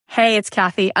Hey, it's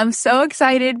Kathy. I'm so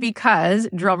excited because,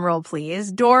 drumroll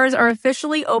please, doors are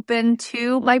officially open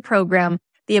to my program,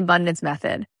 The Abundance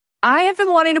Method. I have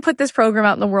been wanting to put this program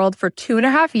out in the world for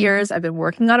 2.5 years. I've been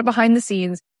working on it behind the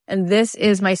scenes, and this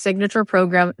is my signature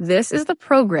program. This is the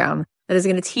program that is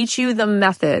going to teach you the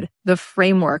method, the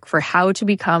framework for how to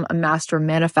become a master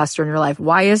manifestor in your life.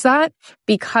 Why is that?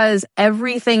 Because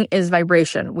everything is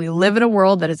vibration. We live in a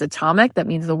world that is atomic. That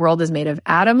means the world is made of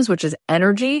atoms, which is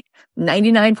energy.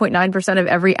 99.9% of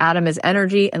every atom is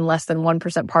energy and less than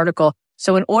 1% particle.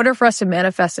 So in order for us to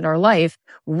manifest in our life,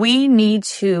 we need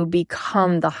to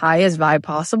become the highest vibe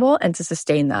possible and to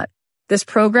sustain that. This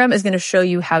program is going to show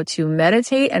you how to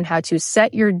meditate and how to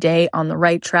set your day on the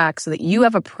right track so that you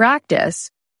have a practice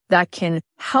that can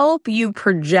help you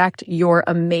project your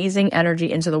amazing energy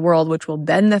into the world, which will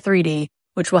bend the 3D,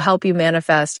 which will help you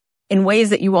manifest in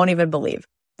ways that you won't even believe.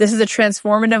 This is a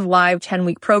transformative live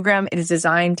 10-week program. It is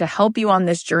designed to help you on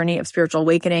this journey of spiritual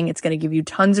awakening. It's going to give you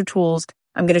tons of tools.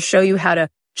 I'm going to show you how to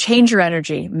change your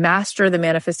energy, master the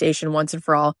manifestation once and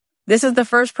for all. This is the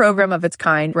first program of its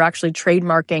kind. We're actually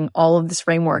trademarking all of this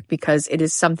framework because it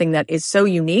is something that is so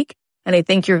unique, and I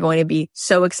think you're going to be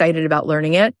so excited about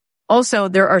learning it. Also,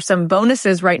 there are some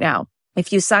bonuses right now.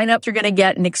 If you sign up, you're going to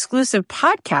get an exclusive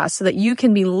podcast so that you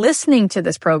can be listening to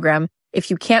this program. If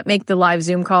you can't make the live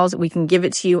Zoom calls, we can give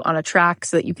it to you on a track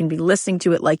so that you can be listening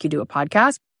to it like you do a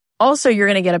podcast. Also, you're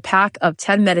going to get a pack of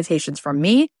 10 meditations from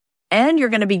me. And you're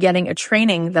going to be getting a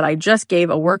training that I just gave,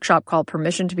 a workshop called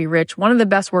Permission to be Rich, one of the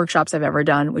best workshops I've ever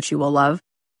done, which you will love.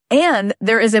 And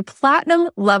there is a platinum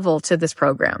level to this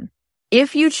program.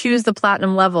 If you choose the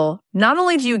platinum level, not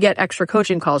only do you get extra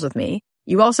coaching calls with me,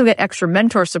 you also get extra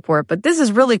mentor support, but this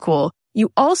is really cool. You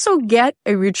also get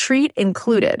a retreat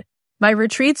included. My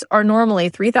retreats are normally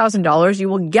 $3,000. You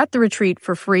will get the retreat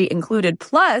for free included.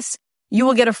 Plus, you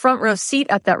will get a front row seat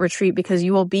at that retreat because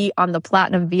you will be on the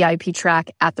platinum VIP track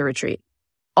at the retreat.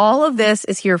 All of this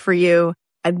is here for you.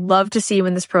 I'd love to see you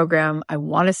in this program. I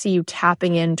want to see you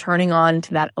tapping in, turning on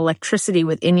to that electricity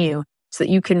within you so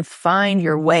that you can find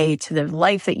your way to the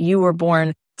life that you were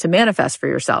born to manifest for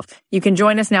yourself. You can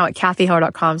join us now at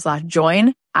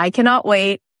kathyheller.com/join. I cannot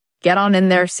wait. Get on in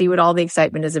there, see what all the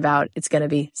excitement is about. It's going to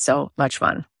be so much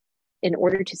fun. In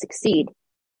order to succeed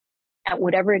at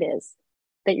whatever it is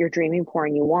that you're dreaming for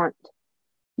and you want,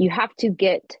 you have to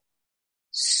get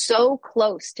so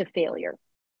close to failure,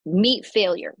 meet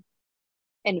failure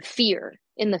and fear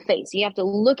in the face. You have to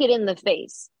look it in the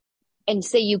face and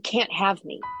say, you can't have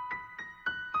me.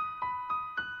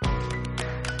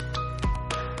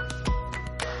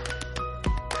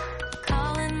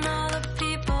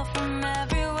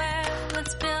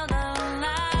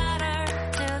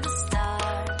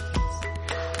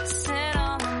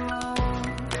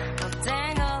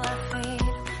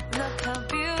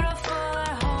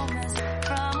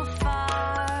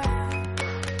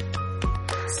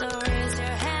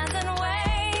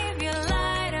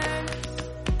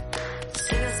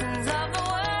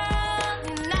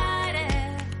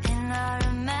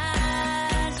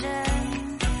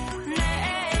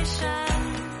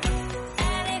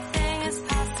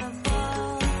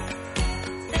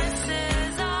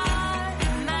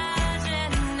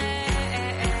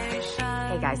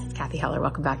 Heller.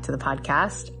 Welcome back to the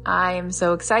podcast. I'm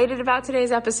so excited about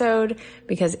today's episode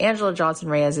because Angela Johnson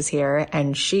Reyes is here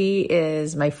and she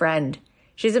is my friend.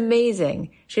 She's amazing.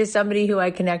 She's somebody who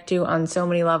I connect to on so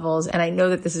many levels, and I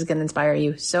know that this is going to inspire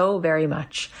you so very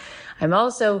much. I'm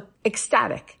also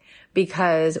ecstatic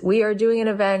because we are doing an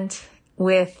event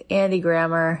with Andy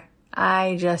Grammer.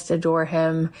 I just adore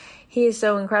him. He is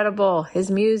so incredible.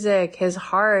 His music, his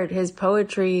heart, his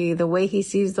poetry, the way he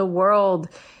sees the world.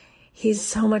 He's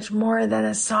so much more than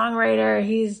a songwriter.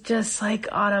 He's just like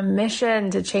on a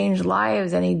mission to change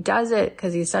lives, and he does it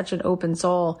because he's such an open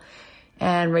soul.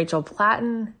 And Rachel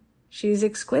Platten, she's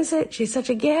exquisite. She's such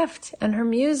a gift. And her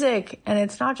music, and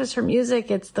it's not just her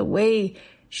music, it's the way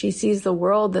she sees the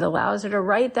world that allows her to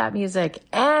write that music.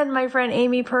 And my friend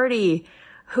Amy Purdy,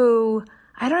 who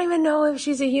I don't even know if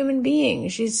she's a human being.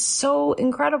 She's so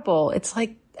incredible. It's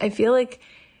like, I feel like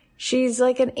she's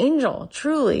like an angel,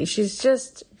 truly. She's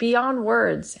just beyond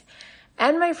words.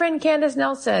 And my friend Candace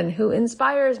Nelson, who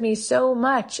inspires me so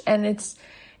much. And it's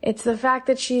the fact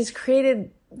that she's created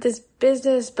this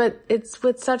business, but it's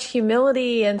with such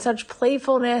humility and such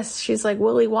playfulness. She's like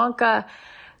Willy Wonka.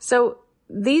 So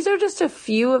these are just a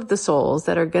few of the souls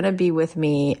that are going to be with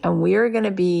me, and we are going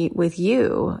to be with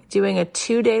you doing a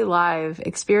 2-day live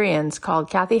experience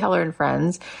called Kathy Heller and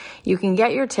Friends. You can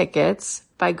get your tickets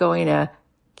by going to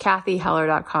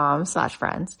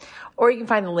kathyheller.com/friends, or you can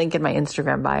find the link in my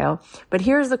Instagram bio. But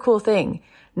here's the cool thing.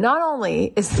 not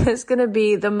only is this going to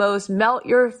be the most melt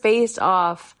your face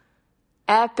off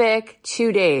epic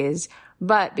 2 days,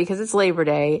 but because it's Labor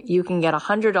Day, you can get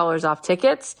 $100 off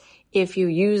tickets if you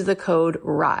use the code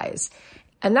RISE.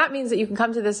 And that means that you can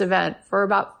come to this event for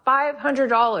about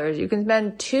 $500. You can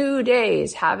spend 2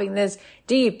 days having this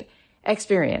deep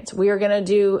experience. We are going to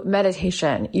do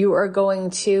meditation. You are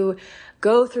going to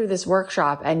go through this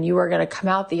workshop and you are going to come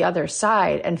out the other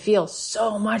side and feel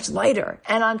so much lighter.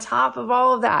 And on top of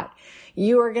all of that,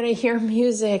 you are going to hear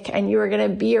music and you are going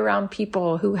to be around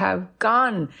people who have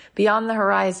gone beyond the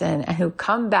horizon and who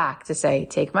come back to say,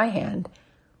 take my hand.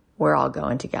 We're all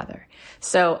going together.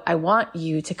 So I want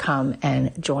you to come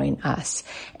and join us.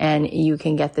 And you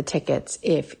can get the tickets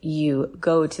if you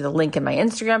go to the link in my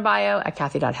Instagram bio at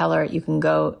Kathy.Heller. You can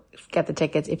go get the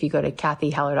tickets if you go to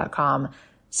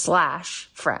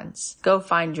KathyHeller.com/friends. Go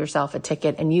find yourself a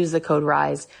ticket and use the code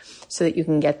RISE so that you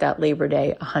can get that Labor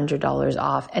Day $100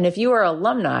 off. And if you are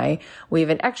alumni, we have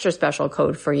an extra special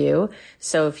code for you.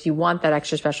 So if you want that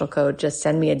extra special code, just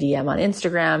send me a DM on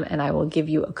Instagram and I will give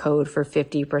you a code for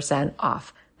 50%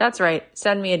 off. That's right.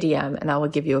 Send me a DM and I will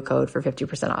give you a code for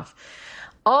 50% off.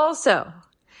 Also,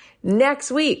 next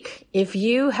week, if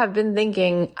you have been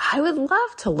thinking, I would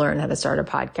love to learn how to start a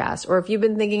podcast, or if you've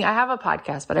been thinking, I have a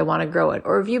podcast, but I want to grow it,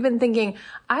 or if you've been thinking,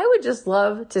 I would just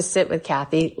love to sit with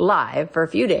Kathy live for a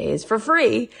few days for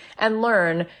free and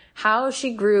learn how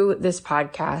she grew this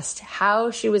podcast, how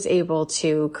she was able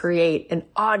to create an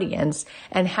audience,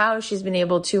 and how she's been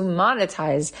able to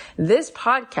monetize this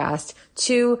podcast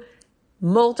to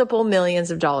multiple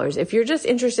millions of dollars. If you're just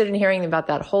interested in hearing about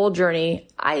that whole journey,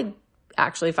 I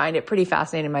actually find it pretty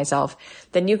fascinating myself,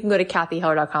 then you can go to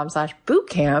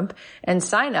KathyHeller.com/bootcamp and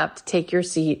sign up to take your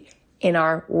seat in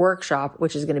our workshop,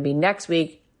 which is going to be next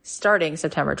week, starting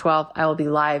September 12th. I will be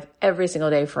live every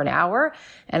single day for an hour,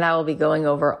 and I will be going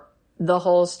over the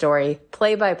whole story,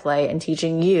 play by play, and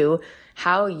teaching you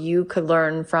how you could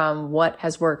learn from what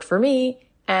has worked for me,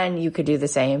 and you could do the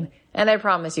same. And I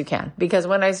promise you can, because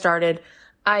when I started,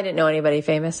 I didn't know anybody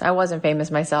famous. I wasn't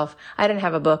famous myself. I didn't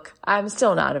have a book. I'm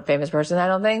still not a famous person, I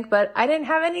don't think, but I didn't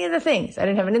have any of the things. I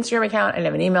didn't have an Instagram account. I didn't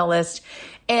have an email list.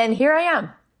 And here I am.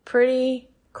 Pretty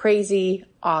crazy,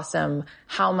 awesome.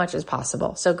 How much is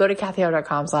possible? So go to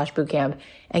KathyHeller.com/bootcamp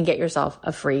and get yourself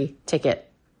a free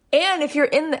ticket. And if you're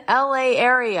in the LA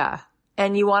area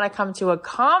and you want to come to a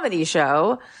comedy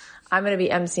show, I'm going to be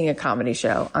emceeing a comedy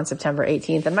show on September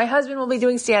 18th, and my husband will be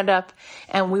doing stand-up,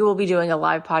 and we will be doing a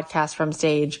live podcast from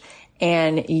stage,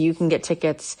 and you can get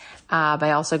tickets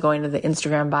by also going to the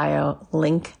Instagram bio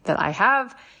link that I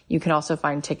have. You can also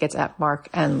find tickets at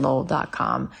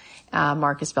markandlowell.com.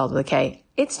 Mark is spelled with a K.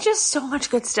 It's just so much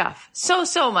good stuff.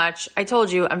 So much. I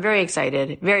told you, I'm very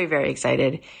excited. Very, very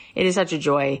excited. It is such a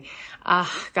joy.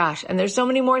 Gosh. And there's so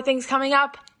many more things coming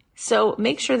up. So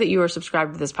make sure that you are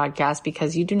subscribed to this podcast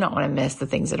because you do not want to miss the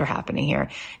things that are happening here.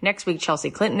 Next week,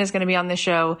 Chelsea Clinton is going to be on the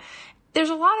show.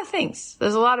 There's a lot of things.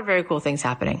 There's a lot of very cool things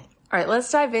happening. All right,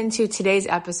 let's dive into today's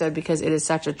episode because it is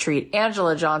such a treat.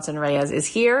 Angela Johnson Reyes is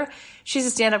here. She's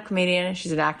a stand-up comedian.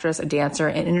 She's an actress, a dancer,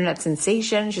 an internet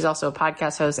sensation. She's also a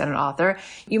podcast host and an author.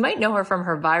 You might know her from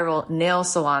her viral nail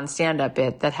salon stand-up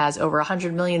bit that has over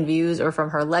 100 million views, or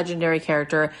from her legendary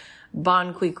character,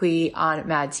 Bon Qui Qui on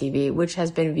Mad TV, which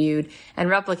has been viewed and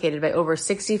replicated by over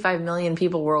 65 million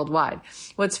people worldwide.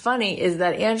 What's funny is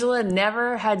that Angela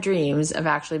never had dreams of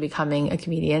actually becoming a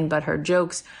comedian, but her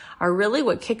jokes are really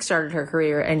what kickstarted her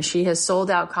career, and she has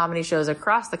sold out comedy shows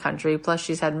across the country. Plus,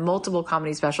 she's had multiple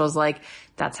comedy specials like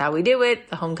That's How We Do It,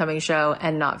 The Homecoming Show,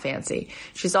 and Not Fancy.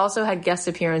 She's also had guest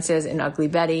appearances in Ugly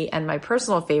Betty and my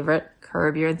personal favorite,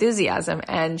 Curb Your Enthusiasm.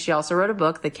 And she also wrote a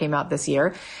book that came out this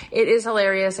year. It is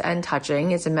hilarious and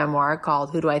touching. It's a memoir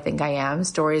called Who Do I Think I Am?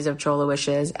 Stories of Chola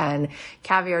Wishes and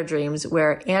Caviar Dreams,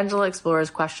 where Angela explores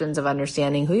questions of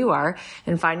understanding who you are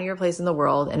and finding your place in the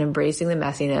world and embracing the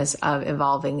messiness of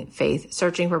evolving faith,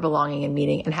 searching for belonging and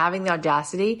meaning, and having the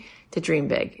audacity to dream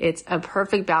big. It's a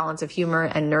perfect balance of humor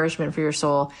and nourishment for your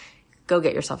soul. Go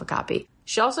get yourself a copy.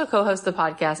 She also co-hosts the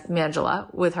podcast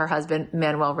Mangela with her husband,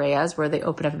 Manuel Reyes, where they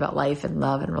open up about life and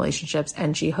love and relationships.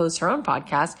 And she hosts her own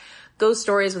podcast, Ghost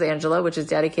Stories with Angela, which is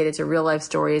dedicated to real life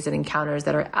stories and encounters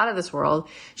that are out of this world.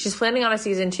 She's planning on a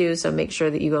season 2, so make sure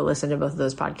that you go listen to both of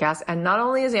those podcasts. And not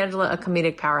only is Angela a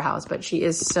comedic powerhouse, but she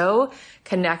is so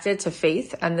connected to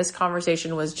faith. And this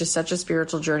conversation was just such a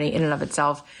spiritual journey in and of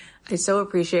itself. I so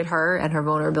appreciate her and her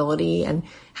vulnerability and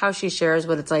how she shares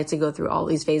what it's like to go through all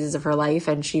these phases of her life.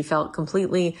 And she felt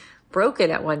completely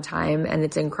broken at one time, and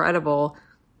it's incredible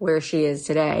where she is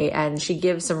today. And she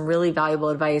gives some really valuable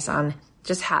advice on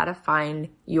just how to find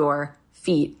your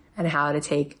feet and how to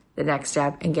take the next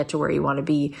step and get to where you want to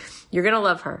be. You're going to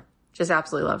love her. Just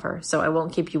absolutely love her. So I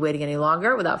won't keep you waiting any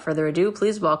longer. Without further ado,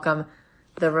 please welcome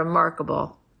the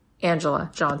remarkable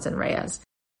Angela Johnson Reyes.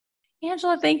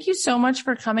 Angela, thank you so much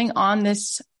for coming on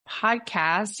this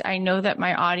podcast. I know that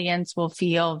my audience will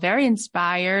feel very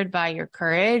inspired by your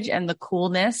courage and the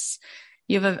coolness.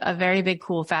 You have a very big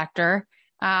cool factor.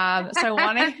 So I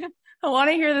want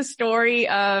to hear the story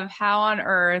of how on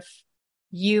earth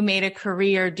you made a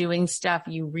career doing stuff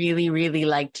you really, really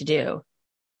like to do.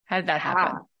 How did that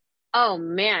happen? Oh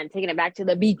man, taking it back to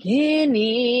the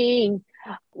beginning.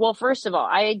 Well, first of all,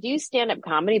 I do stand-up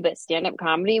comedy, but stand-up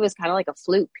comedy was kind of like a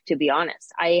fluke, to be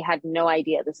honest. I had no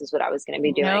idea this is what I was going to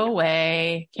be doing. No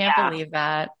way. Can't believe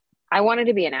that. I wanted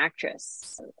to be an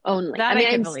actress only.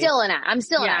 I'm still an actress.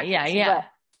 Yeah. But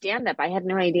stand-up, I had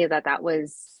no idea that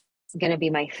was going to be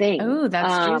my thing. Oh,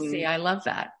 that's juicy. I love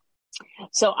that.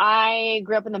 So I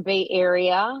grew up in the Bay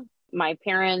Area. My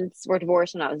parents were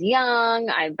divorced when I was young.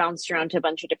 I bounced around to a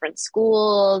bunch of different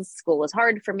schools. School was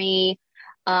hard for me.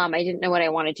 I didn't know what I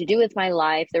wanted to do with my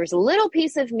life. There was a little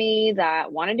piece of me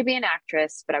that wanted to be an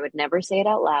actress, but I would never say it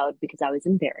out loud because I was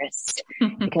embarrassed,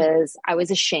 because I was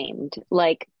ashamed.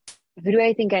 Like, who do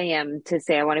I think I am to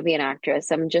say I want to be an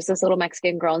actress? I'm just this little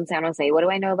Mexican girl in San Jose. What do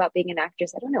I know about being an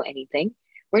actress? I don't know anything.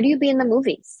 Where do you be in the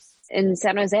movies in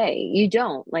San Jose? You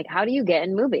don't. Like, how do you get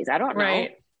in movies? I don't know.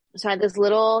 Right. So I had this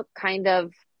little kind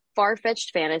of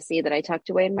far-fetched fantasy that I tucked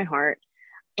away in my heart.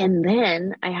 And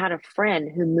then I had a friend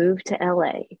who moved to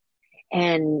LA,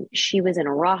 and she was in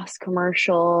a Ross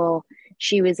commercial.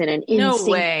 She was in an NSYNC. No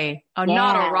way. Oh, yeah.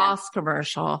 Not a Ross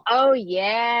commercial. Oh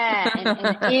yeah.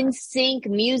 An NSYNC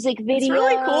music video. It's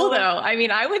really cool though. I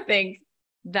mean, I would think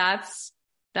that's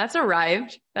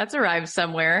arrived. That's arrived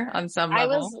somewhere on some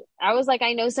level. I was like,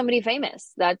 I know somebody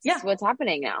famous. That's what's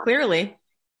happening now. Clearly.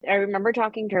 I remember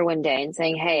talking to her one day and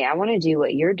saying, hey, I want to do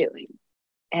what you're doing.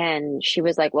 And she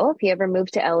was like, well, if you ever move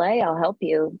to LA, I'll help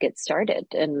you get started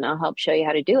and I'll help show you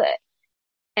how to do it.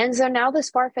 And so now this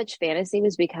far-fetched fantasy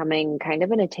was becoming kind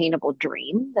of an attainable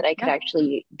dream that I could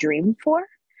actually dream for.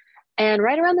 And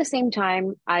right around the same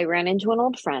time, I ran into an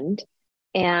old friend,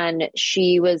 and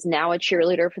she was now a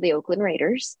cheerleader for the Oakland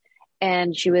Raiders.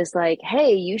 And she was like,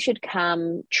 hey, you should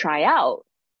come try out.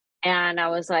 And I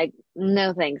was like,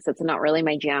 no, thanks. That's not really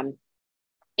my jam.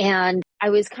 And I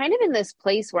was kind of in this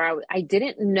place where I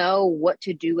didn't know what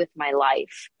to do with my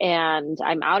life. And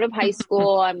I'm out of high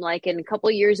school. I'm like in a couple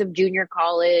of years of junior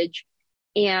college,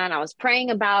 and I was praying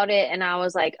about it. And I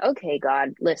was like, okay,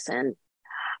 God, listen,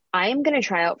 I am going to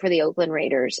try out for the Oakland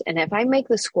Raiders. And if I make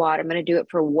the squad, I'm going to do it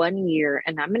for 1 year.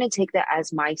 And I'm going to take that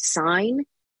as my sign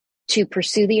to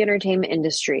pursue the entertainment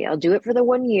industry. I'll do it for the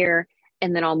 1 year.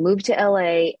 And then I'll move to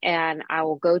LA and I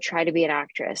will go try to be an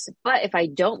actress. But if I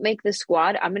don't make the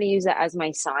squad, I'm going to use that as my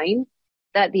sign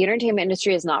that the entertainment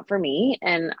industry is not for me.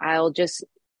 And I'll just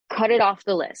cut it off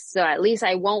the list. So at least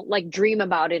I won't like dream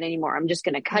about it anymore. I'm just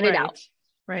going to cut it out.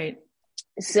 Right.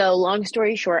 So long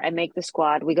story short, I make the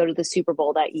squad. We go to the Super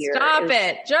Bowl that year. Stop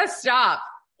it. Just stop.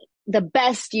 The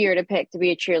best year to pick to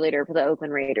be a cheerleader for the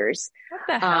Oakland Raiders. What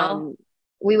the hell?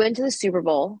 We went to the Super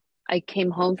Bowl. I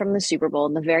came home from the Super Bowl,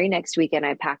 and the very next weekend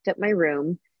I packed up my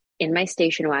room in my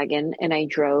station wagon and I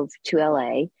drove to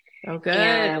LA. Oh, good.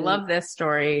 I love this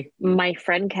story. My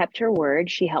friend kept her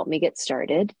word. She helped me get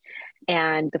started.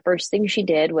 And the first thing she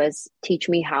did was teach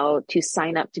me how to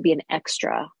sign up to be an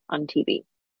extra on TV.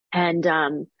 And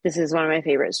this is one of my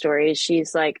favorite stories.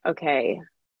 She's like, okay,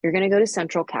 you're going to go to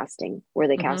Central Casting where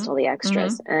they cast all the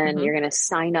extras, and you're going to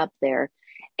sign up there.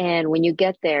 And when you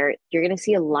get there, you're going to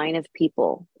see a line of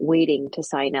people waiting to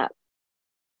sign up.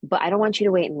 But I don't want you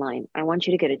to wait in line. I want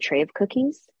you to get a tray of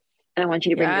cookies, and I want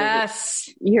you to bring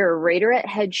your Raiderette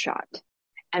headshot.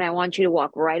 And I want you to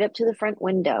walk right up to the front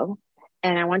window,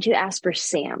 and I want you to ask for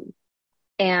Sam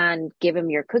and give him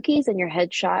your cookies and your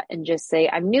headshot and just say,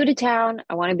 I'm new to town.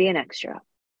 I want to be an extra.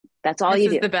 That's all you do.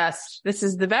 This is the best. This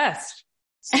is the best.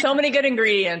 So many good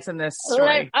ingredients in this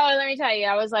story. Let me tell you,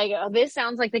 I was like, oh, this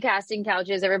sounds like the casting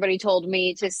couches everybody told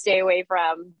me to stay away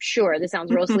from. Sure, this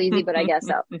sounds real sleazy, but I guess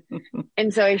so.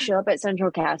 And so I show up at Central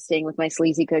Casting with my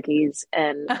sleazy cookies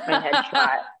and my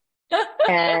headshot.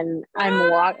 And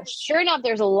sure enough,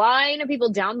 there's a line of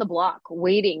people down the block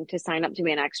waiting to sign up to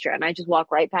be an extra. And I just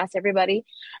walk right past everybody.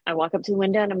 I walk up to the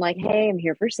window and I'm like, hey, I'm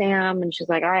here for Sam. And she's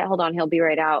like, all right, hold on, he'll be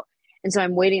right out. And so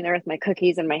I'm waiting there with my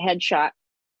cookies and my headshot.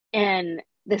 And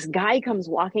this guy comes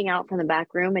walking out from the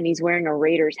back room and he's wearing a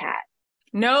Raiders hat.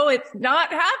 No, it's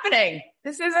not happening.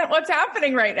 This isn't what's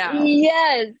happening right now.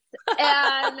 Yes. And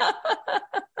I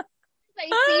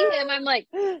see him. I'm like,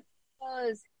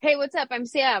 hey, what's up? I'm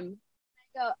Sam.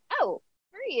 I go, oh,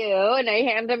 are you? And I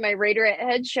handed him my Raiderette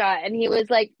headshot and he was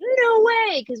like, no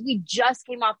way. Cause we just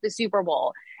came off the Super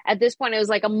Bowl. At this point, it was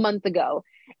like a month ago.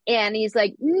 And he's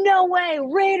like, no way,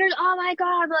 Raiders. Oh my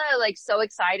God. Like so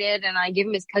excited. And I give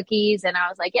him his cookies and I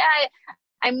was like, yeah,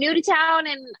 I'm new to town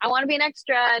and I want to be an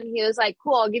extra. And he was like,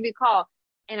 cool, I'll give you a call.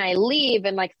 And I leave.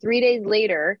 And like 3 days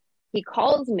later, he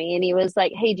calls me and he was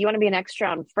like, hey, do you want to be an extra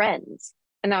on Friends?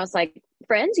 And I was like,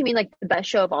 Friends? You mean like the best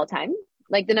show of all time?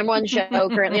 Like the number one show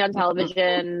currently on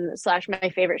television /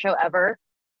 my favorite show ever.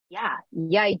 Yeah,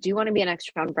 I do want to be an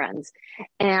extra on Friends.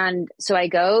 And so I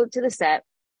go to the set.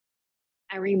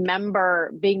 I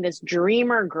remember being this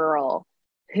dreamer girl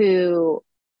who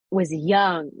was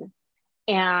young,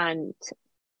 and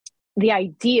the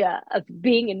idea of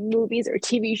being in movies or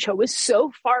TV show was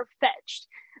so far-fetched.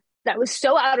 That was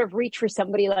so out of reach for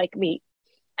somebody like me.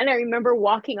 And I remember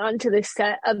walking onto the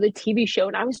set of the TV show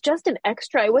and I was just an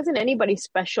extra. I wasn't anybody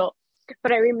special,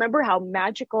 but I remember how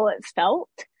magical it felt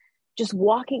just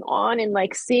walking on and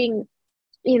like seeing,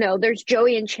 there's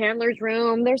Joey and Chandler's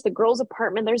room, there's the girls'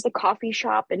 apartment, there's the coffee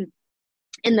shop, and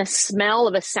the smell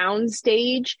of a sound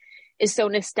stage is so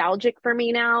nostalgic for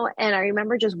me now. And I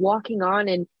remember just walking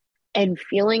on and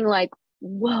feeling like,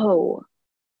 whoa,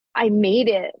 I made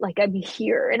it. Like I'm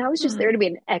here. And I was just there to be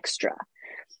an extra.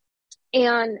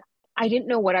 And I didn't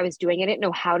know what I was doing. I didn't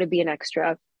know how to be an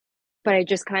extra, but I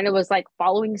just kind of was like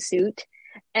following suit.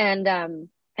 And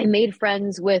I made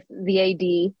friends with the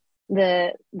AD,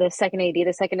 the second AD,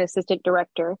 the second assistant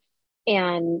director.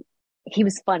 And he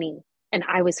was funny and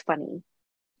I was funny.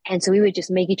 And so we would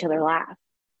just make each other laugh.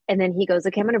 And then he goes,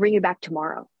 okay, I'm going to bring you back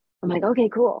tomorrow. I'm like, okay,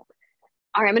 cool.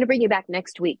 All right, I'm going to bring you back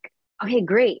next week. Okay,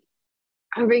 great.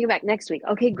 I'm going to bring you back next week.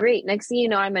 Okay, great. Next thing you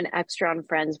know, I'm an extra on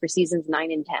Friends for seasons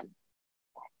 9 and 10.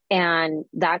 And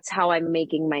that's how I'm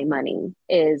making my money,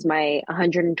 is my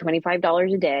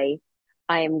 $125 a day.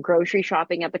 I am grocery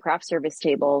shopping at the craft service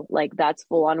table. Like that's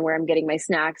full on where I'm getting my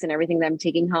snacks and everything that I'm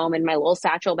taking home in my little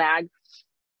satchel bag.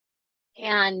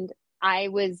 And I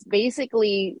was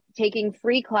basically taking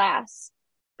free class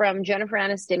from Jennifer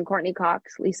Aniston, Courtney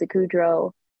Cox, Lisa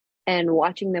Kudrow, and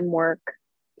watching them work,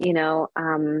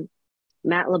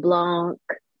 Matt LeBlanc,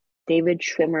 David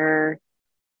Schwimmer,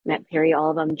 Matt Perry,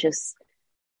 all of them. Just,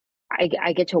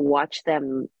 I get to watch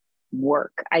them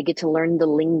work. I get to learn the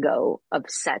lingo of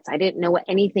sets. I didn't know what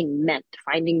anything meant,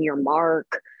 finding your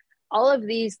mark, all of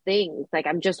these things. Like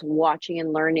I'm just watching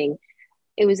and learning.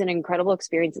 It was an incredible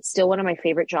experience. It's still one of my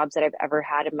favorite jobs that I've ever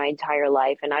had in my entire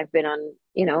life. And I've been on,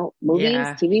 movies,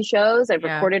 TV shows. I've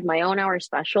recorded my own hour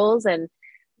specials, and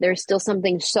there's still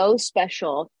something so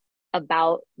special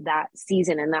about that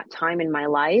season and that time in my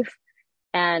life.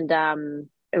 And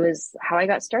it was how I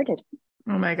got started.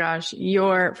 Oh my gosh.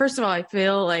 First of all, I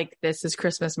feel like this is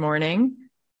Christmas morning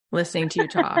listening to you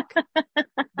talk.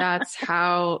 That's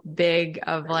how big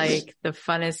of like the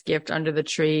funnest gift under the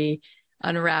tree,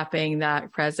 unwrapping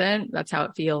that present. That's how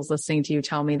it feels listening to you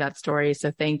tell me that story.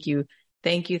 So thank you.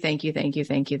 Thank you. Thank you. Thank you.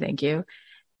 Thank you. Thank you.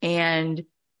 And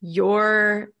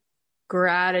your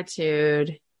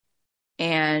gratitude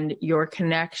and your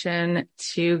connection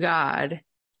to God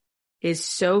is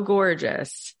so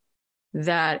gorgeous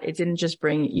that it didn't just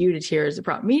bring you to tears, it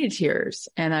brought me to tears.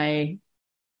 And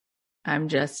I'm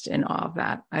just in awe of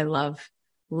that. I love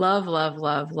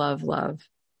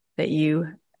that you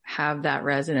have that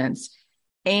resonance.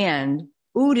 And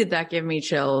did that give me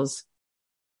chills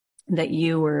that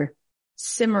you were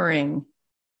simmering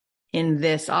in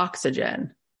this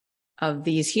oxygen of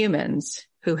these humans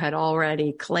who had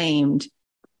already claimed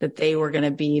that they were going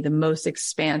to be the most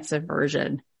expansive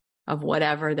version of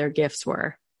whatever their gifts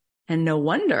were. And no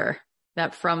wonder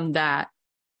that from that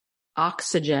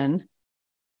oxygen,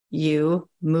 you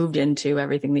moved into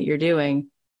everything that you're doing.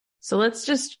 So let's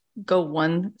just go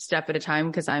one step at a time,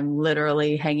 because I'm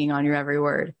literally hanging on your every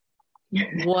word.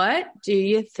 What do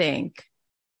you think,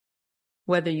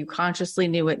 whether you consciously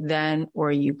knew it then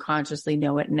or you consciously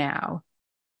know it now,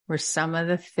 were some of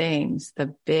the things,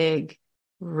 the big,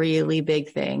 really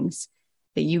big things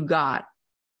that you got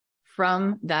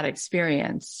from that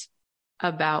experience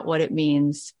about what it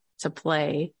means to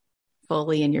play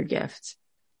fully in your gift,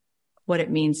 what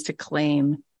it means to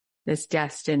claim this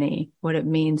destiny, what it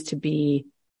means to be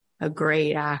a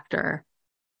great actor?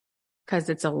 Because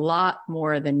it's a lot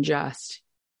more than just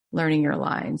learning your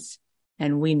lines.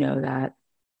 And we know that.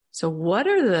 So what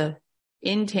are the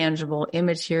intangible,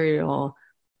 immaterial,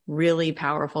 really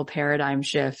powerful paradigm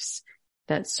shifts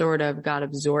that sort of got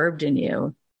absorbed in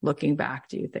you looking back,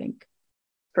 do you think?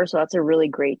 First of all, that's a really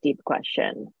great, deep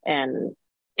question. And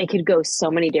it could go so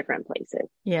many different places.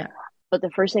 Yeah. But the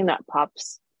first thing that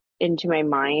pops into my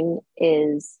mind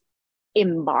is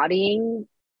embodying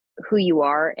who you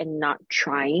are and not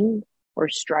trying or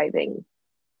striving.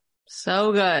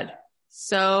 So good.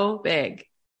 So big.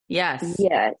 Yes.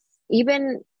 Yes.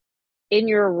 Even in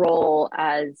your role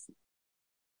as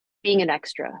being an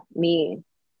extra, me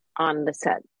on the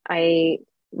set, I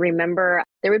remember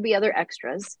there would be other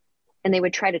extras and they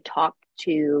would try to talk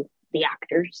to the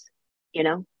actors, you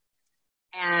know?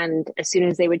 And as soon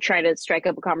as they would try to strike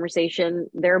up a conversation,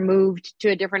 they're moved to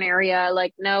a different area.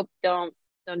 Like, nope, don't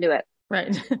do it.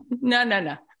 Right.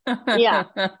 No. Yeah.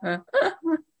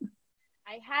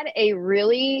 I had a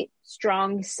really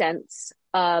strong sense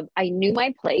of, I knew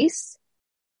my place,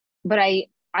 but I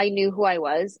knew who I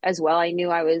was as well. I knew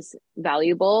I was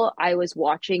valuable. I was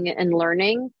watching and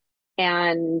learning,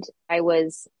 and I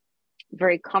was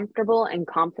very comfortable and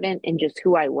confident in just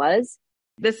who I was.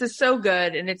 This is so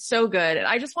good. And it's so good. And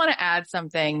I just want to add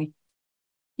something.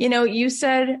 You know, you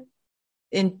said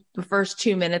in the first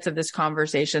 2 minutes of this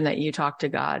conversation that you talked to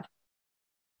God,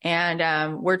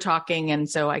 and we're talking. And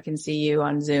so I can see you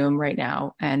on Zoom right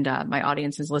now, and my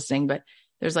audience is listening, but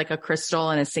there's like a crystal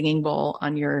and a singing bowl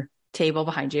on your table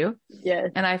behind you.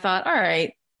 Yes. And I thought, all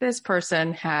right, this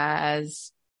person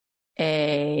has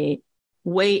a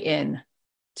way in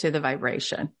to the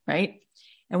vibration, right?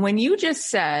 And when you just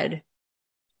said,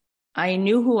 I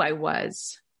knew who I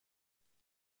was,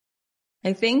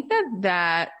 I think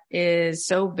that is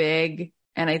so big.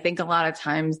 And I think a lot of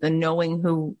times the knowing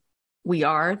who we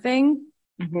are thing,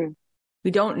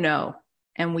 we don't know.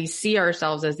 And we see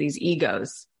ourselves as these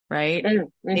egos, right?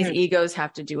 These egos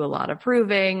have to do a lot of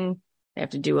proving. They have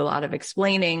to do a lot of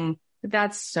explaining, but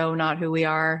that's so not who we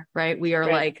are, right? We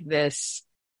are like this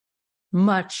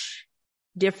much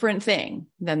different thing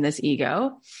than this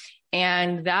ego.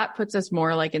 And that puts us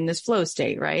more like in this flow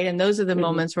state, right? And those are the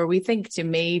moments where we think to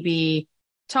maybe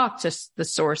talk to the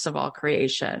source of all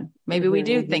creation. Maybe we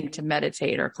do think to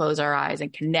meditate or close our eyes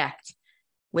and connect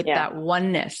with that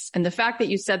oneness. And the fact that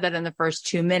you said that in the first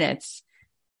 2 minutes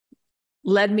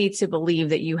led me to believe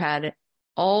that you had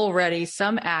already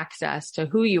some access to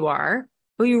who you are,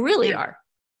 who you really are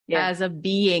as a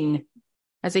being,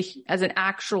 as an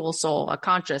actual soul, a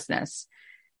consciousness,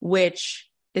 which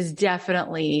is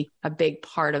definitely a big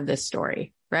part of this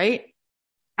story, right?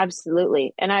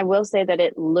 Absolutely. And I will say that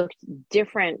it looked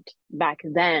different back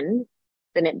then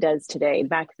than it does today.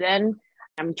 Back then,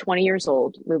 I'm 20 years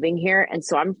old moving here. And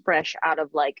so I'm fresh out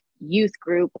of like youth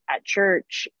group at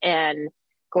church and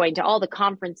going to all the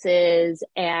conferences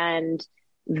and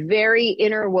very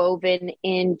interwoven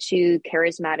into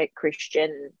charismatic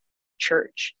Christian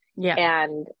church. Yeah.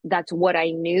 And that's what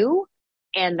I knew.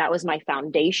 And that was my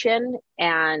foundation.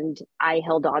 And I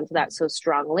held on to that so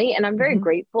strongly. And I'm very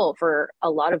grateful for a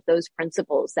lot of those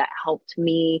principles that helped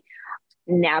me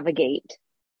navigate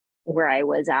where I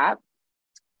was at.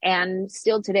 And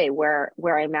still today, where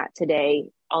I'm at today,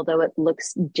 although it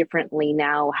looks differently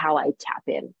now, how I tap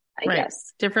in, I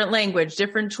guess. Different language,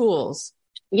 different tools.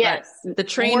 Yes. But the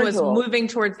train was moving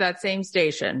towards that same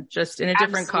station, just in a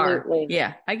different car.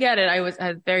 Yeah, I get it. I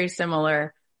had a very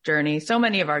similar journey. So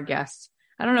many of our guests.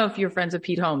 I don't know if you're friends with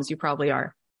Pete Holmes. You probably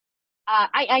are.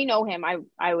 I know him.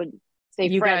 I would say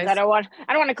you friends. Guys, I don't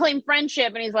want to claim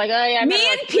friendship. And he's like, oh yeah. Me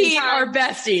and Pete are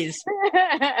besties.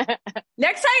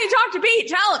 Next time you talk to Pete,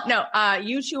 tell him. No,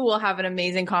 you two will have an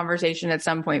amazing conversation at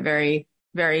some point very,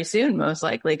 very soon, most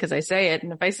likely, because I say it.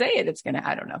 And if I say it, it's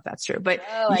I don't know if that's true, but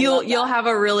you'll have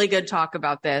a really good talk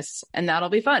about this, and that'll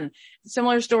be fun.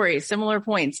 Similar stories, similar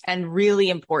points, and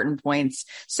really important points.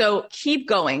 So keep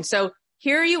going. So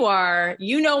here you are,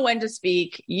 you know when to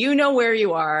speak, you know where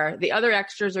you are. The other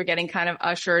extras are getting kind of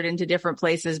ushered into different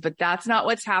places, but that's not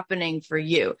what's happening for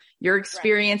you. Your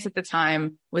experience at the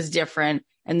time was different,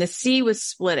 and the sea was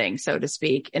splitting, so to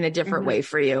speak, in a different way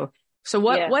for you. So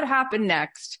what happened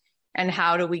next, and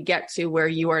how do we get to where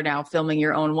you are now filming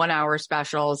your own 1 hour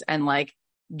specials and like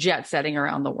jet setting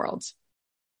around the world?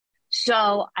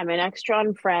 So I'm an extra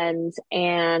on Friends,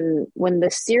 and when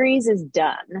the series is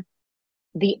done,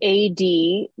 the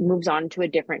AD moves on to a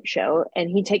different show, and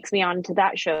he takes me on to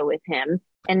that show with him.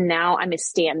 And now I'm a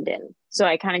stand-in. So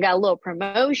I kind of got a little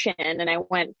promotion, and I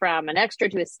went from an extra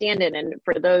to a stand-in. And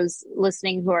for those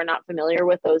listening who are not familiar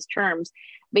with those terms,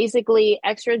 basically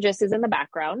extra just is in the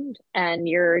background and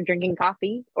you're drinking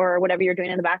coffee or whatever you're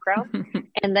doing in the background.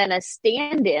 And then a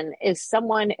stand-in is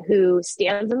someone who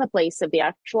stands in the place of the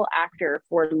actual actor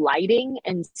for lighting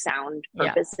and sound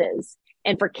purposes.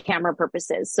 And for camera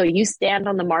purposes. So you stand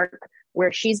on the mark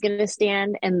where she's going to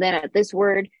stand. And then at this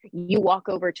word, you walk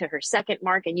over to her second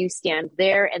mark and you stand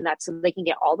there. And that's so they can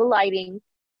get all the lighting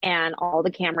and all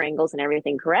the camera angles and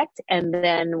everything correct. And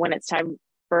then when it's time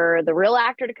for the real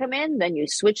actor to come in, then you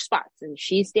switch spots and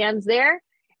she stands there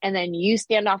and then you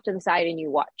stand off to the side and you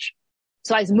watch.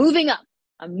 So I was moving up.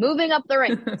 I'm moving up the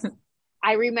ranks.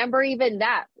 I remember even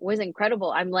that was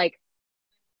incredible. I'm like,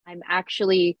 I'm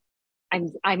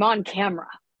on camera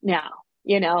now,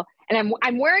 you know, and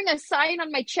I'm wearing a sign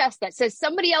on my chest that says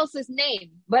somebody else's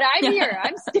name, but I'm here.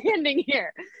 I'm standing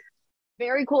here.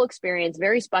 Very cool experience,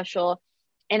 very special.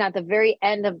 And at the very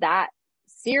end of that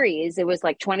series, it was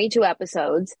like 22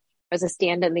 episodes. I was a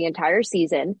stand-in the entire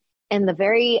season. And the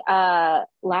very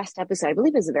last episode, I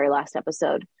believe it was the very last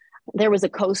episode, there was a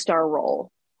co-star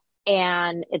role.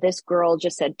 And this girl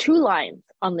just said 2 lines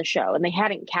on the show and they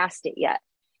hadn't cast it yet.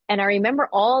 And I remember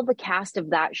all the cast of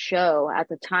that show at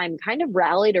the time kind of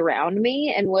rallied around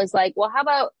me and was like, well,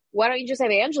 why don't you just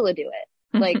have Angela do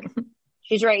it? Like,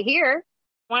 she's right here.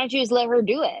 Why don't you just let her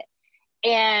do it?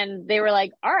 And they were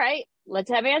like, all right, let's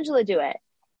have Angela do it.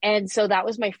 And so that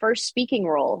was my first speaking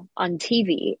role on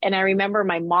TV. And I remember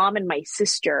my mom and my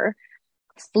sister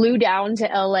flew down to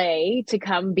LA to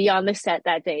come be on the set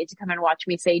that day to come and watch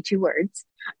me say 2 words.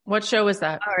 What show was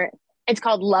that? It's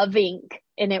called Love Inc.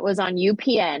 And it was on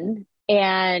UPN.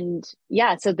 And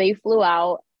yeah, so they flew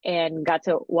out and got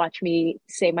to watch me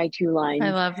say my 2 lines. I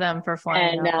love them for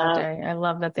flying out that day. I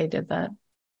love that they did that.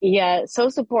 Yeah, so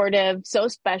supportive, so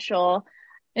special.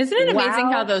 Isn't it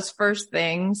amazing how those first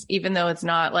things, even though it's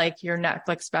not like your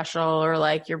Netflix special or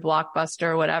like your Blockbuster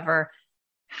or whatever,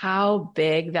 how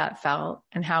big that felt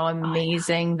and how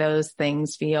amazing those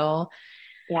things feel.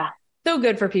 Yeah. So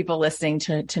good for people listening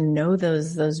to know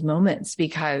those moments,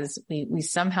 because we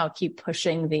somehow keep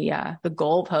pushing the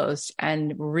goalpost,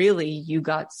 and really you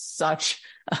got such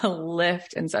a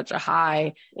lift and such a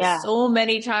high so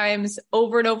many times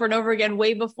over and over and over again,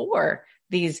 way before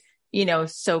these, you know,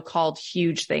 so-called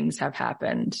huge things have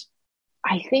happened.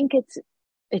 I think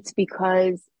it's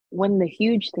because when the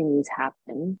huge things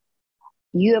happen,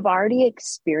 you have already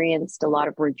experienced a lot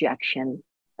of rejection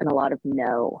and a lot of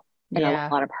no. And a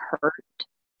lot of hurt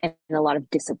and a lot of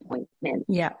disappointment.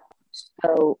 Yeah.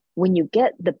 So when you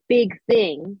get the big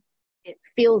thing, it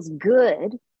feels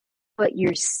good, but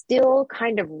you're still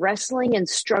kind of wrestling and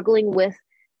struggling with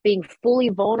being fully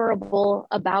vulnerable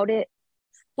about it,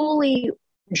 fully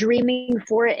dreaming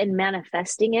for it and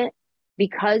manifesting it,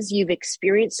 because you've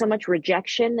experienced so much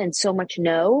rejection and so much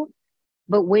no.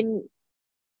 But when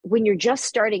you're just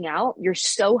starting out, you're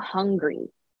so hungry.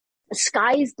 The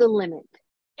sky's the limit.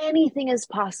 Anything is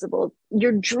possible.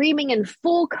 You're dreaming in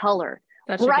full color,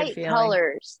 bright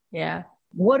colors. Yeah.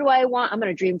 What do I want? I'm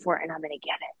going to dream for it and I'm going to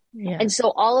get it. Yeah. And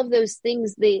so all of those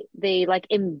things, they like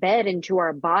embed into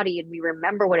our body, and we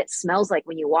remember what it smells like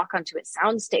when you walk onto a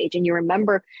soundstage, and you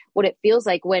remember what it feels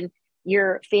like when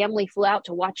your family flew out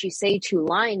to watch you say 2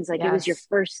 lines, like it was your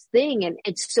first thing. And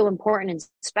it's so important and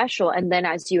special. And then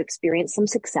as you experience some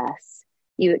success,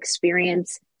 you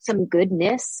experience some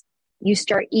goodness, you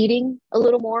start eating a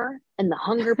little more and the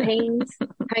hunger pains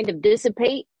kind of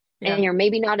dissipate, and you're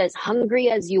maybe not as hungry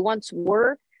as you once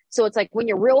were. So it's like when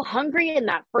you're real hungry in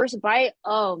that first bite,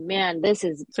 oh man, it's a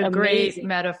amazing. Great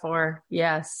metaphor.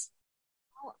 Yes.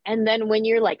 And then when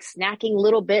you're like snacking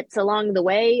little bits along the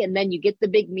way and then you get the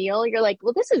big meal, you're like,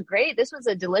 well, this is great. This was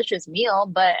a delicious meal,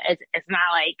 but it's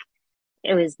not like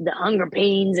it was the hunger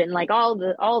pains and like all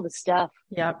the stuff.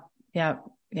 Yep.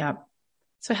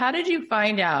 So how did you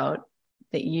find out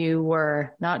that you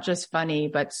were not just funny,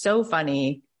 but so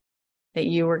funny that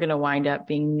you were going to wind up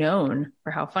being known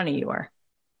for how funny you are?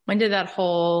 When did that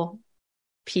whole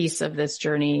piece of this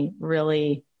journey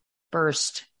really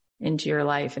burst into your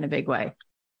life in a big way?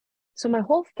 So my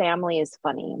whole family is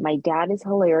funny. My dad is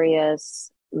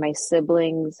hilarious. My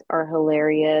siblings are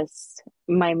hilarious.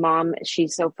 My mom,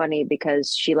 she's so funny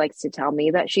because she likes to tell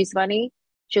me that she's funny.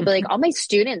 She'll be like, all my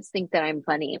students think that I'm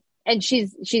funny. And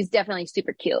she's definitely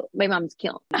super cute. My mom's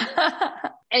cute.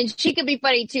 And she could be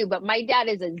funny too, but my dad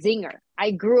is a zinger.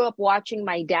 I grew up watching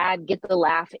my dad get the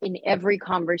laugh in every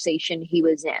conversation he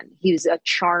was in. He was a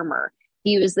charmer.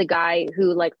 He was the guy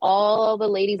who like all the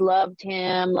ladies loved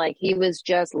him. Like he was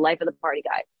just life of the party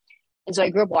guy. And so I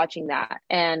grew up watching that,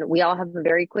 and we all have a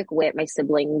very quick wit, my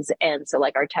siblings. And so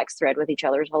like our text thread with each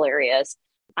other is hilarious.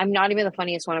 I'm not even the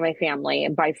funniest one in my family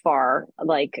by far.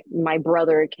 Like my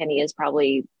brother, Kenny, is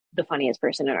probably the funniest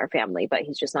person in our family, but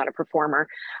he's just not a performer.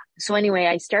 So anyway,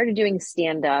 I started doing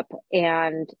stand-up,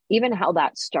 and even how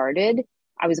that started,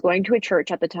 I was going to a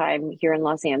church at the time here in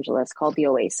Los Angeles called the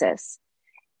Oasis.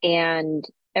 And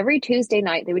every Tuesday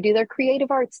night they would do their creative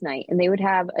arts night, and they would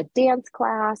have a dance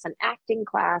class, an acting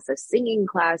class, a singing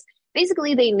class.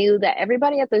 Basically, they knew that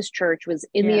everybody at this church was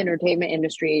in the entertainment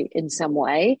industry in some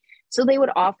way. So they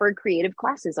would offer creative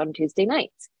classes on Tuesday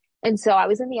nights. And so I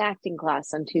was in the acting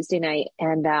class on Tuesday night,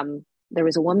 and there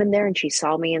was a woman there, and she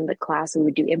saw me in the class. We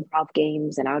would do improv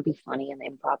games, and I would be funny in the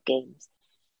improv games.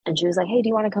 And she was like, "Hey, do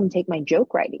you want to come take my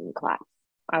joke writing class?"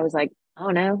 I was like, "Oh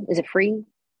no, is it free?"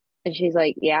 And she's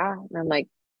like, "Yeah." And I'm like,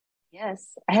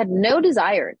 "Yes." I had no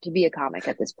desire to be a comic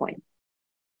at this point.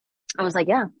 I was like,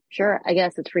 "Yeah, sure. I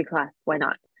guess it's free class. Why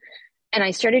not?" And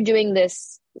I started doing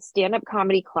this stand-up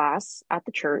comedy class at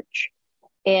the church.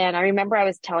 And I remember I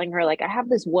was telling her, like, I have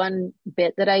this one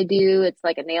bit that I do. It's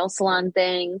like a nail salon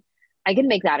thing. I can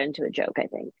make that into a joke, I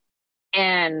think.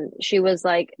 And she was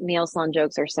like, "Nail salon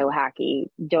jokes are so hacky.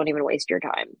 Don't even waste your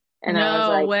time." And I was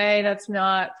like, no way. That's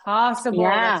not possible.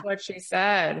 Yeah. That's what she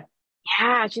said.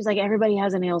 Yeah. She's like, "Everybody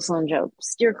has a nail salon joke.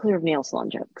 Steer clear of nail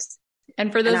salon jokes."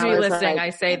 And for those And of I you was listening, like, I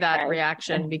say that okay.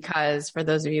 reaction because for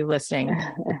those of you listening,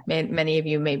 many of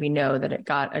you maybe know that it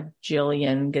got a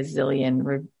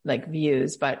gazillion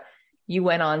views, but you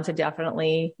went on to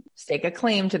definitely stake a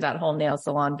claim to that whole nail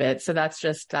salon bit. So that's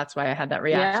why I had that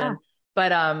reaction. Yeah.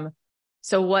 But,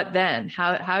 so what then?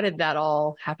 How did that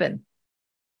all happen?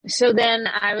 So then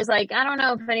I was like, I don't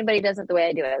know if anybody does it the way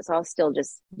I do it, so I'll still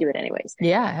just do it anyways.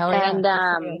 Yeah. Hell yeah.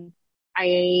 And,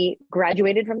 I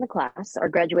graduated from the class. Our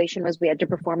graduation was we had to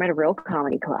perform at a real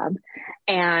comedy club.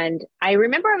 And I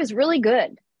remember I was really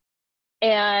good.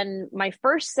 And my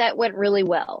first set went really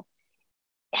well.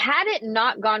 Had it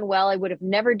not gone well, I would have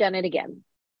never done it again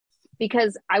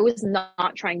because I was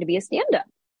not trying to be a stand-up.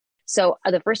 So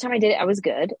the first time I did it, I was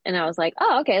good. And I was like,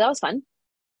 oh, okay, that was fun.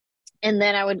 And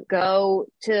then I would go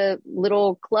to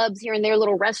little clubs here and there,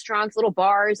 little restaurants, little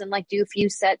bars, and like do a few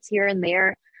sets here and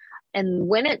there. And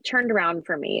when it turned around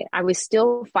for me, I was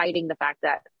still fighting the fact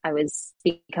that I was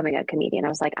becoming a comedian. I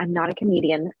was like, I'm not a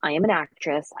comedian. I am an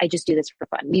actress. I just do this for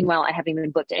fun. Meanwhile, I haven't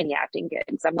even booked any acting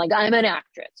gigs. I'm like, I'm an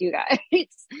actress, you guys.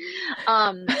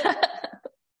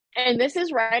 And this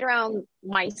is right around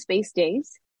MySpace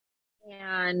days.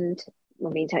 And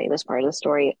let me tell you this part of the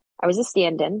story. I was a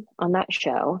stand-in on that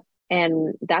show.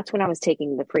 And that's when I was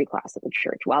taking the free class at the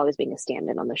church while I was being a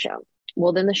stand-in on the show.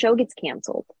 Well, then the show gets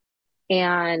canceled.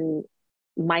 And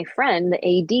my friend, the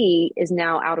AD, is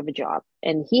now out of a job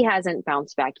and he hasn't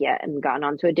bounced back yet and gotten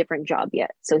onto a different job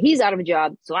yet. So he's out of a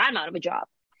job. So I'm out of a job.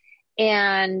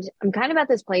 And I'm kind of at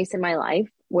this place in my life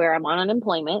where I'm on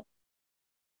unemployment.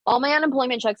 All my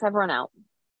unemployment checks have run out.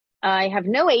 I have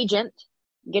no agent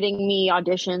getting me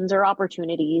auditions or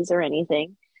opportunities or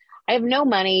anything. I have no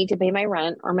money to pay my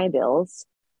rent or my bills.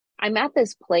 I'm at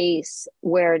this place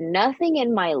where nothing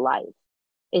in my life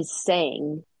is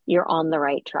saying, "You're on the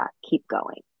right track. Keep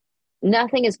going."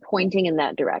 Nothing is pointing in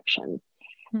that direction.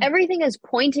 Everything is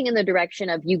pointing in the direction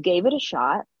of you gave it a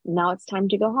shot. Now it's time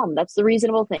to go home. That's the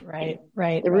reasonable thing. Right.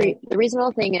 The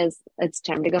reasonable thing is it's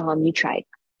time to go home. You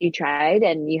tried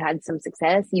and you had some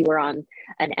success. You were on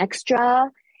an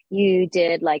extra. You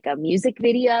did like a music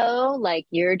video. Like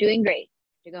you're doing great.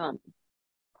 To go home.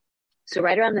 So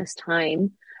right around this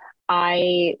time,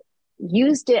 I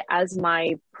used it as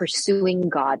my pursuing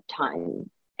God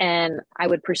time. And I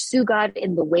would pursue God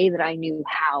in the way that I knew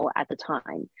how at the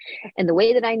time. And the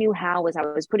way that I knew how was I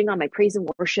was putting on my praise and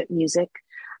worship music.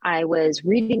 I was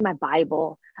reading my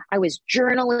Bible. I was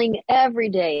journaling every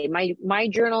day. My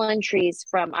journal entries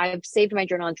I've saved my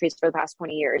journal entries for the past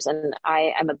 20 years. And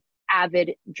I am an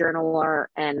avid journaler.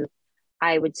 And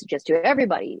I would suggest to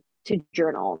everybody to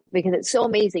journal because it's so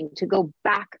amazing to go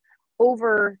back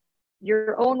over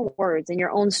your own words and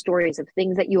your own stories of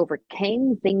things that you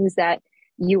overcame, things that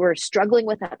you were struggling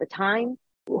with at the time,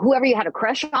 whoever you had a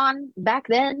crush on back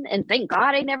then. And thank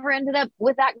God I never ended up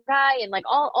with that guy and like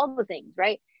all the things,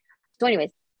 right? So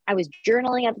anyways, I was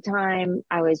journaling at the time.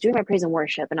 I was doing my praise and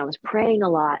worship and I was praying a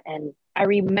lot. And I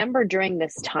remember during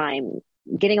this time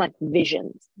getting like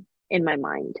visions in my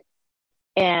mind.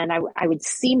 And I would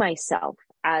see myself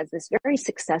as this very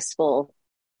successful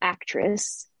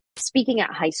actress speaking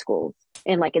at high schools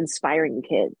and like inspiring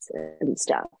kids and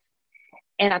stuff.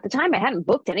 And at the time I hadn't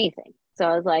booked anything. So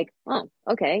I was like, oh,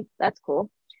 okay, that's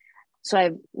cool. So I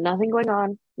have nothing going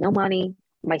on, no money.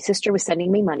 My sister was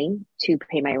sending me money to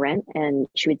pay my rent and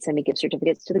she would send me gift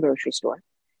certificates to the grocery store.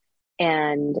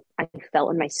 And I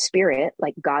felt in my spirit,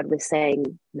 like God was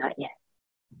saying, not yet.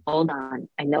 Hold on.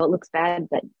 I know it looks bad,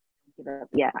 but don't give up.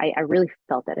 Yeah, I really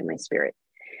felt that in my spirit.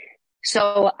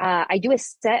 So I do a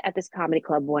set at this comedy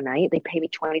club one night. They pay me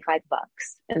 $25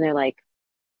 and they're like,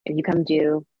 if you come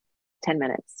do 10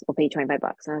 minutes, we'll pay you $25.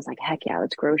 And I was like, heck yeah,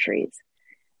 it's groceries.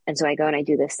 And so I go and I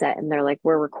do this set and they're like,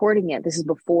 we're recording it. This is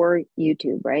before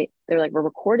YouTube, right? They're like, we're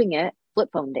recording it, flip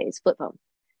phone days, flip phone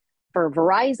for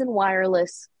Verizon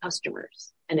Wireless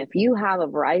customers. And if you have a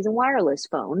Verizon Wireless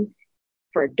phone,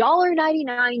 For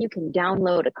 $1.99, you can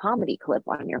download a comedy clip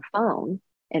on your phone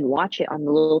and watch it on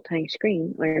the little tiny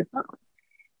screen on your phone.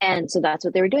 And so that's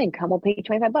what they were doing. Come, we'll pay you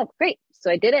 $25. Great.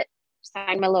 So I did it,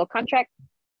 signed my little contract,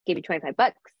 gave me $25,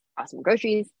 bought some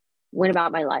groceries, went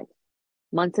about my life.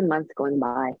 Months and months going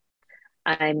by.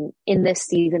 I'm in this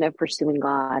season of pursuing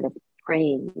God, of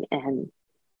praying and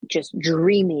just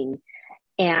dreaming.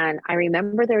 And I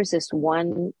remember there was this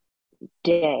one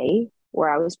day where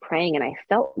I was praying and I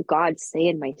felt God say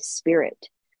in my spirit,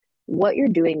 what you're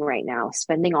doing right now,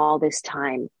 spending all this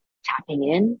time tapping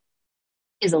in,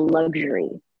 is a luxury,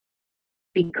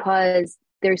 because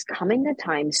there's coming a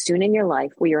time soon in your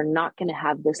life where you're not going to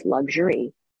have this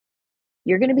luxury.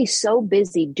 You're going to be so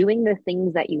busy doing the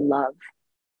things that you love,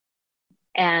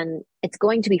 and it's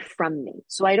going to be from me.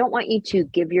 So I don't want you to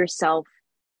give yourself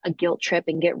a guilt trip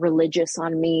and get religious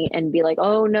on me and be like,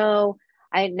 oh no,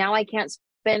 I can't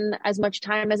spend as much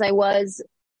time as I was,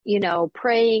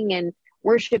 praying and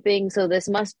worshiping. So this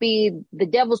must be the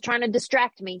devil's trying to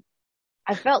distract me.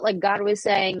 I felt like God was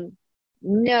saying,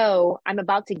 no, I'm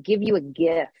about to give you a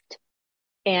gift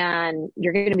and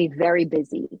you're going to be very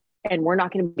busy and we're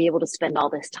not going to be able to spend all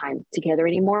this time together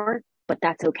anymore, but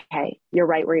that's okay. You're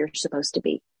right where you're supposed to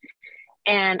be.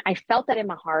 And I felt that in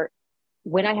my heart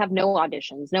when I have no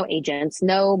auditions, no agents,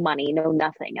 no money, no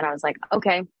nothing. And I was like,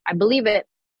 okay, I believe it.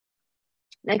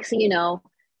 Next thing you know,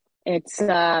 it's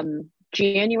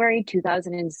January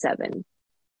 2007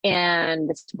 and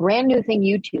this brand new thing,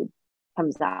 YouTube,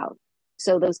 comes out.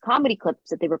 So those comedy clips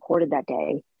that they recorded that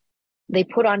day, they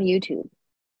put on YouTube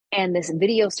and this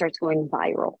video starts going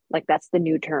viral. Like that's the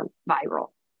new term, viral.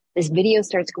 This video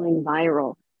starts going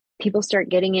viral. People start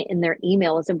getting it in their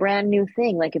email. It's a brand new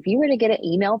thing. Like if you were to get an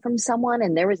email from someone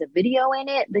and there was a video in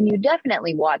it, then you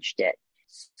definitely watched it.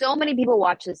 So many people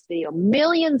watch this video.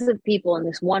 Millions of people in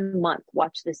this 1 month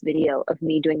watch this video of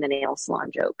me doing the nail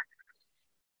salon joke.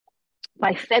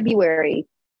 By February,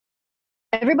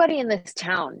 everybody in this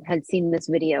town had seen this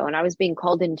video and I was being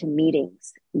called into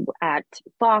meetings at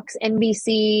Fox,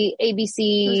 NBC,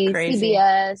 ABC,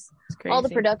 CBS, all the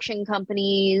production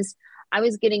companies. I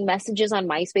was getting messages on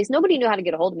MySpace. Nobody knew how to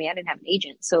get a hold of me. I didn't have an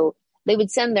agent. So they would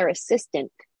send their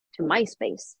assistant to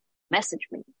MySpace, message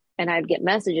me. And I'd get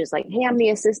messages like, hey, I'm the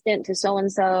assistant to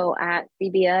so-and-so at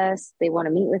CBS. They want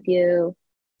to meet with you.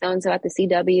 So-and-so at the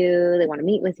CW. They want to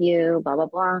meet with you, blah, blah,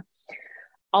 blah.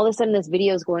 All of a sudden, this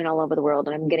video is going all over the world.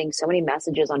 And I'm getting so many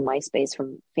messages on MySpace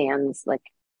from fans like,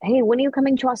 hey, when are you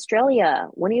coming to Australia?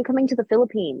 When are you coming to the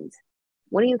Philippines?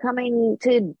 When are you coming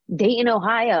to Dayton,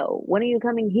 Ohio? When are you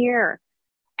coming here?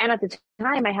 And at the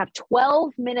time, I have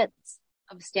 12 minutes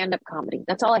of stand-up comedy.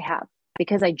 That's all I have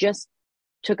because I just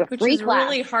took a free class. Which is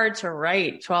really hard to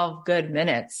write 12 good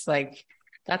minutes. Like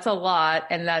that's a lot.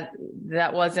 And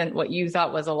that wasn't what you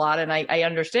thought was a lot. And I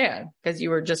understand because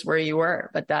you were just where you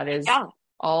were, but that is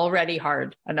already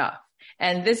hard enough.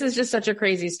 And this is just such a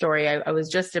crazy story. I was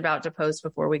just about to post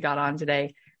before we got on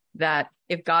today that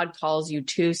if God calls you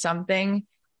to something,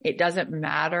 it doesn't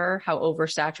matter how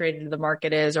oversaturated the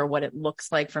market is or what it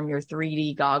looks like from your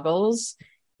 3D goggles.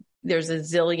 There's a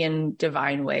zillion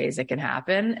divine ways it can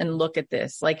happen. And look at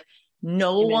this. Like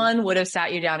no one would have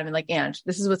sat you down and been like, Ange,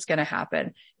 this is what's going to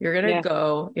happen. You're going to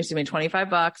go, you're spending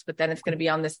 $25, but then it's going to be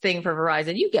on this thing for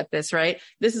Verizon. You get this, right?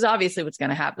 This is obviously what's going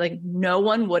to happen. Like no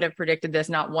one would have predicted this.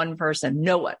 Not one person,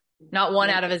 no one, not one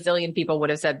out of a zillion people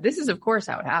would have said, this is of course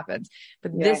how it happens.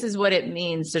 But this is what it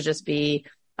means to just be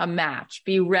a match,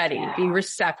 be ready, be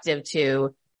receptive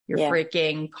to your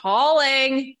freaking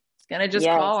calling. Gonna just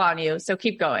call on you. So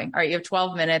keep going. All right. You have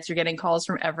 12 minutes. You're getting calls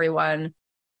from everyone.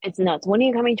 It's nuts. When are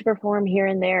you coming to perform here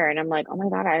and there? And I'm like, oh my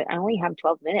God, I only have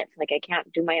 12 minutes. Like I can't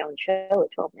do my own show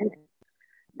at 12 minutes.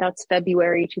 That's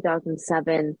February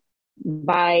 2007.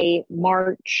 By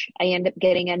March, I end up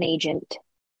getting an agent,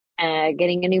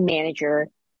 getting a new manager.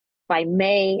 By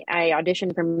May, I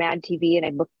auditioned for Mad TV and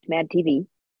I booked Mad TV.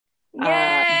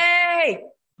 Yay!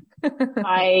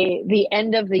 By the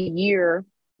end of the year,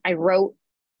 I wrote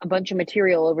a bunch of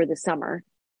material over the summer.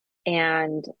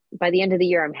 And by the end of the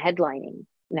year, I'm headlining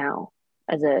now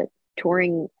as a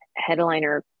touring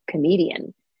headliner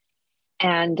comedian.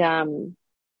 And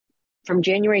from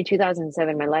January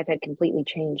 2007, my life had completely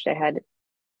changed. I had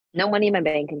no money in my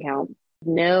bank account,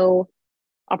 no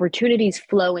opportunities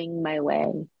flowing my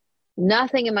way,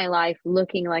 nothing in my life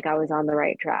looking like I was on the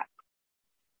right track.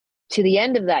 To the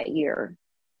end of that year,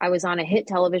 I was on a hit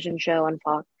television show on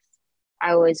Fox.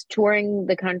 I was touring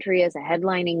the country as a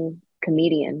headlining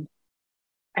comedian.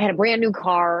 I had a brand new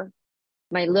car.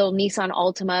 My little Nissan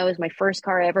Altima was my first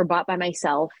car I ever bought by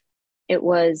myself. It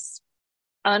was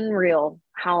unreal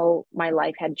how my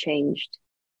life had changed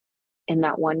in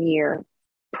that 1 year.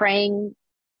 praying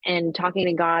and talking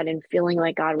to God and feeling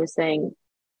like God was saying,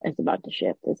 it's about to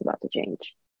shift, it's about to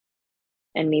change.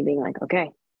 And me being like, okay,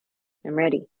 I'm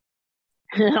ready.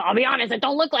 I'll be honest, it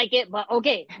don't look like it, but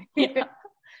okay. Yeah.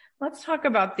 Let's talk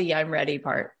about the I'm ready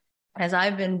part. As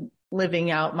I've been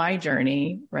living out my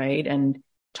journey, right, and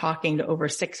talking to over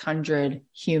 600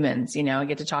 humans, I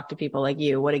get to talk to people like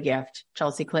you. What a gift.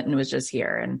 Chelsea Clinton was just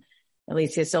here, and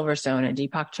Alicia Silverstone and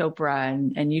Deepak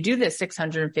Chopra. And you do this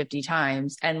 650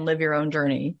 times and live your own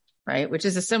journey, right? Which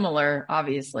is a similar,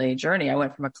 obviously, journey. I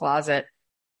went from a closet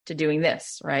to doing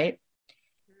this, right?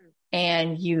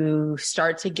 And you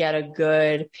start to get a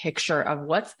good picture of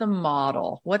what's the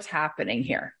model, what's happening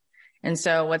here. And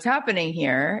so what's happening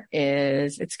here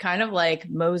is it's kind of like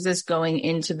Moses going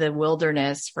into the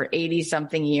wilderness for 80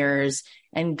 something years,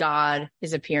 and God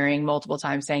is appearing multiple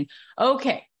times saying,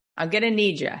 okay, I'm going to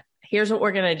need you. Here's what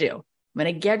we're going to do. I'm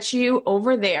going to get you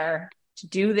over there to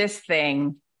do this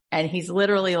thing. And he's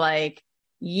literally like,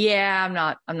 yeah,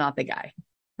 I'm not the guy,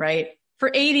 right? For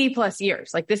 80 plus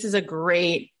years. Like, this is a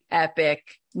great epic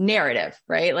narrative,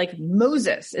 right? Like,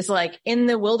 Moses is like in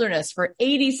the wilderness for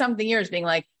 80 something years being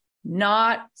like,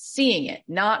 not seeing it,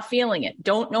 not feeling it,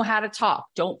 don't know how to talk,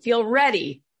 don't feel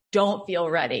ready.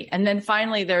 And then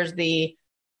finally there's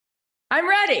I'm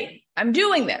ready. I'm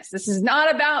doing this. This is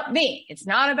not about me. It's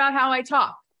not about how I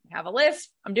talk. I have a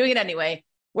list. I'm doing it anyway.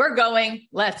 We're going.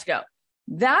 Let's go.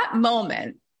 That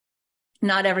moment,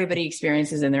 not everybody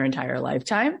experiences in their entire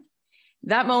lifetime.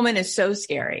 That moment is so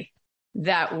scary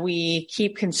that we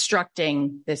keep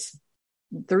constructing this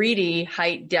 3D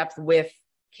height, depth, width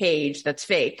cage that's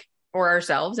fake for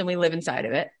ourselves, and we live inside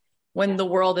of it, when the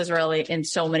world is really in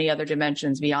so many other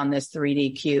dimensions beyond this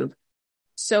 3D cube.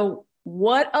 So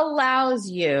what allows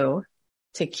you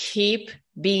to keep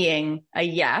being a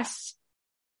yes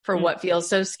for what feels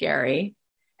so scary?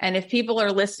 And if people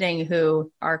are listening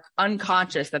who are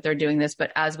unconscious that they're doing this,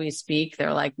 but as we speak,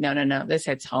 they're like, no, this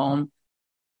hits home.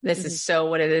 This is so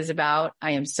what it is about.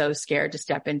 I am so scared to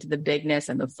step into the bigness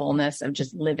and the fullness of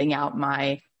just living out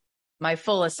my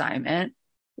full assignment.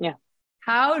 Yeah.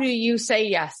 How do you say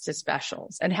yes to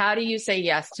specials? And how do you say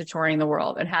yes to touring the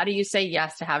world? And how do you say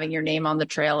yes to having your name on the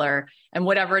trailer and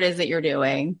whatever it is that you're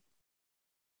doing,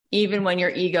 even when your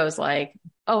ego's like,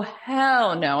 oh,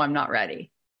 hell no, I'm not ready?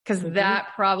 Because that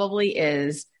probably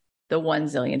is the $1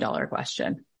 zillion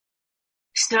question.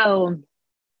 So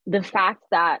the fact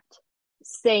that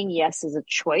saying yes is a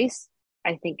choice,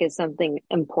 I think, is something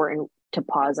important to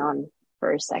pause on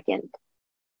for a second.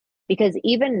 Because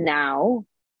even now,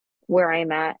 where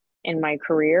I'm at in my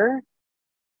career,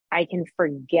 I can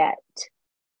forget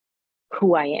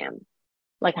who I am.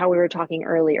 Like how we were talking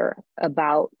earlier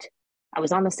about, I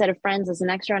was on the set of Friends as an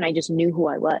extra and I just knew who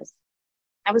I was.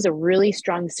 That was a really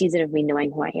strong season of me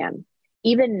knowing who I am.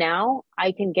 Even now,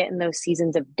 I can get in those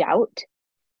seasons of doubt,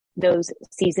 those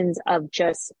seasons of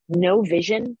just no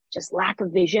vision, just lack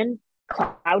of vision,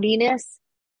 cloudiness,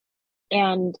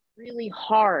 and really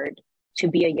hard to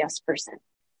be a yes person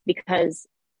because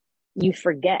you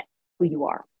forget who you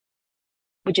are,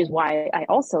 which is why I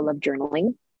also love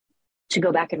journaling, to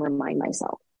go back and remind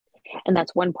myself. And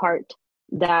that's one part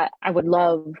that I would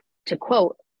love to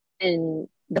quote in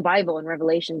the Bible. In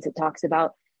Revelations, it talks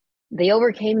about they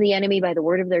overcame the enemy by the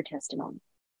word of their testimony.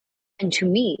 And to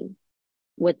me,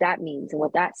 what that means and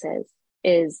what that says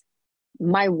is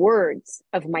my words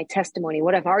of my testimony,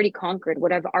 what I've already conquered,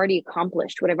 what I've already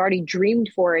accomplished, what I've already dreamed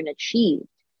for and achieved.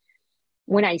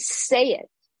 When I say it,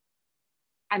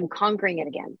 I'm conquering it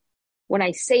again. When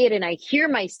I say it and I hear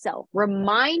myself,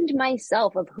 remind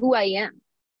myself of who I am,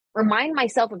 remind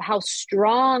myself of how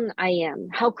strong I am,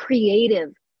 how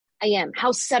creative I am,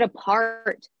 how set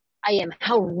apart I am,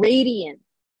 how radiant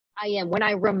I am. When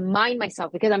I remind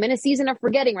myself, because I'm in a season of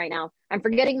forgetting right now, I'm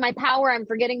forgetting my power, I'm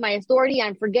forgetting my authority,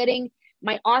 I'm forgetting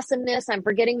my awesomeness, I'm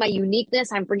forgetting my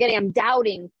uniqueness, I'm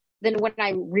doubting. Then when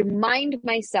I remind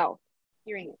myself,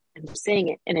 hearing it, I'm saying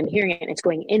it and I'm hearing it, and it's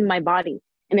going in my body.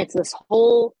 And it's this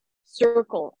whole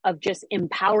circle of just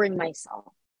empowering myself.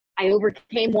 I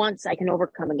overcame once, I can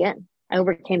overcome again. I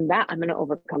overcame that, I'm going to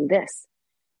overcome this.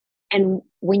 And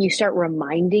when you start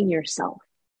reminding yourself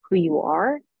who you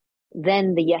are,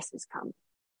 then the yeses come.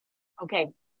 Okay,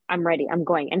 I'm ready, I'm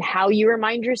going. And how you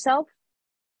remind yourself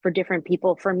for different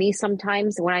people. For me,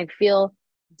 sometimes when I feel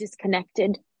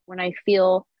disconnected, when I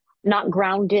feel not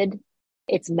grounded,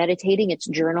 it's meditating, it's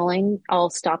journaling. I'll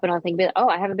stop and I'll think, oh,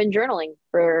 I haven't been journaling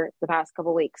for the past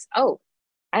couple of weeks. Oh,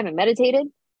 I haven't meditated.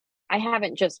 I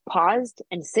haven't just paused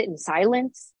and sit in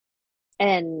silence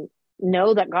and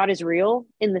know that God is real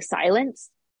in the silence.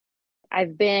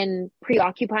 I've been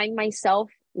preoccupying myself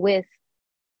with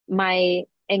my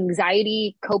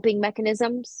anxiety coping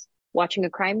mechanisms, watching a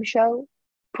crime show,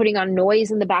 putting on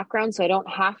noise in the background so I don't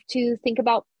have to think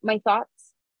about my thoughts.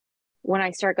 When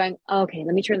I start going, okay,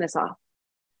 let me turn this off.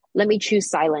 Let me choose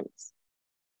silence.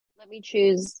 Let me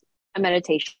choose a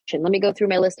meditation. Let me go through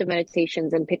my list of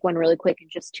meditations and pick one really quick and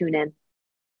just tune in.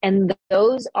 And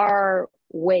those are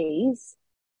ways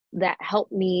that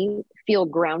help me feel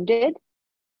grounded,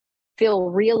 feel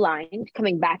realigned,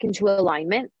 coming back into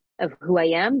alignment of who I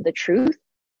am, the truth.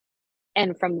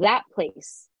 And from that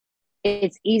place,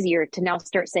 it's easier to now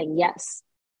start saying, yes,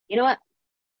 you know what?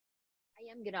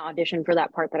 I am going to audition for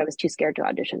that part that I was too scared to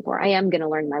audition for. I am going to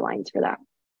learn my lines for that.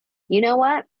 You know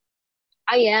what?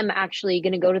 I am actually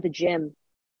going to go to the gym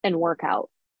and work out.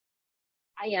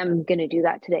 I am going to do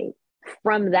that today.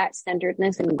 From that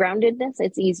centeredness and groundedness,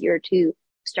 it's easier to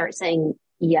start saying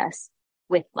yes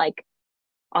with like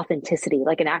authenticity,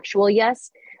 like an actual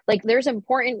yes. Like there's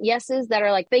important yeses that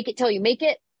are like fake it till you make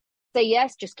it. Say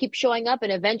yes, just keep showing up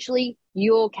and eventually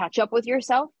you'll catch up with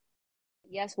yourself.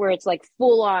 Yes, where it's like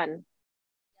full on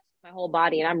my whole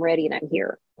body and I'm ready and I'm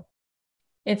here.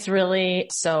 It's really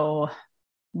so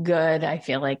good. I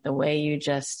feel like the way you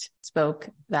just spoke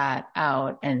that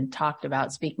out and talked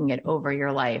about speaking it over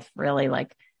your life, really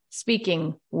like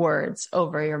speaking words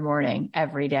over your morning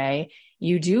every day,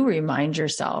 you do remind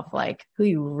yourself like who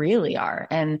you really are.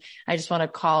 And I just want to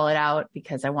call it out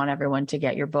because I want everyone to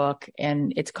get your book,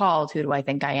 and it's called Who Do I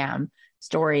Think I Am?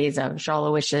 Stories of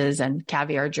Shala Wishes and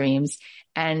Caviar Dreams.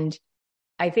 And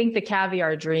I think the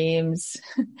caviar dreams,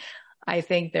 I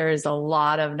think there's a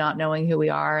lot of not knowing who we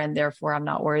are and therefore I'm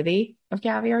not worthy of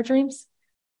caviar dreams.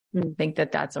 I think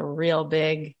that that's a real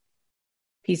big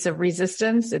piece of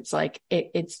resistance. It's like,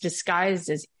 it's disguised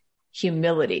as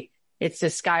humility. It's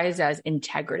disguised as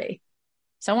integrity.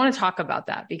 So I want to talk about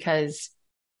that because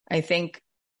I think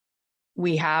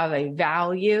we have a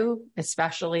value,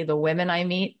 especially the women I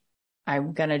meet.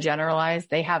 I'm going to generalize.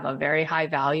 They have a very high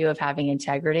value of having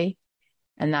integrity,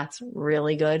 and that's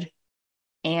really good.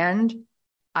 And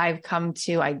I've come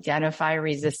to identify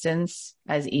resistance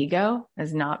as ego,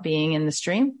 as not being in the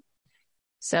stream.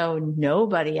 So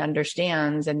nobody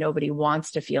understands and nobody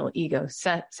wants to feel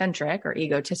egocentric or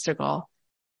egotistical.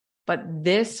 But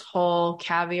this whole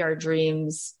caviar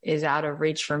dreams is out of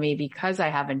reach for me because I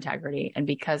have integrity and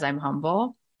because I'm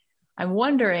humble. I'm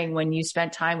wondering, when you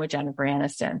spent time with Jennifer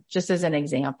Aniston, just as an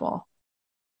example,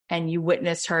 and you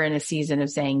witnessed her in a season of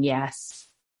saying yes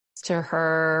to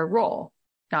her role,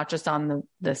 not just on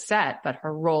the set, but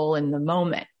her role in the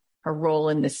moment, her role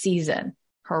in the season,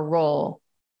 her role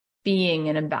being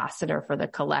an ambassador for the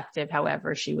collective,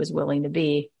 however she was willing to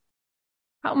be.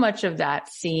 How much of that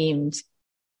seemed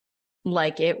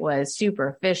like it was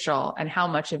superficial and how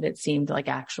much of it seemed like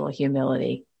actual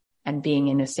humility and being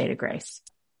in a state of grace?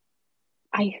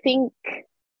 I think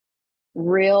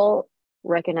real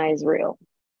recognize real.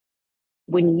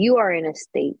 When you are in a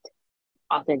state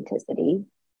authenticity,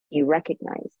 you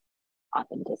recognize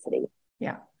authenticity.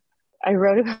 Yeah. I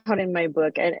wrote about it in my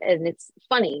book, and it's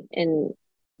funny in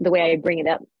the way I bring it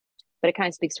up, but it kind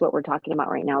of speaks to what we're talking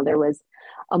about right now. There was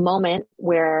a moment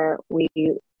where we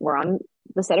were on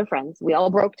the set of Friends. We all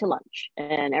broke to lunch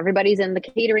and everybody's in the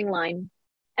catering line.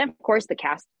 And of course the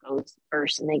cast goes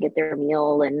first and they get their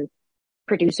meal, and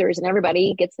producers and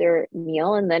everybody gets their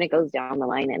meal, and then it goes down the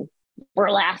line and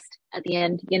we're last at the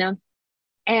end, you know?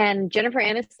 And Jennifer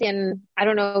Aniston, I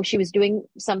don't know, she was doing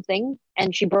something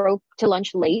and she broke to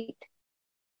lunch late.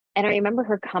 And I remember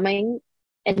her coming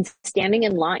and standing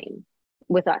in line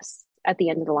with us at the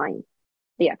end of the line,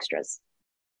 the extras.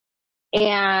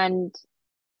 And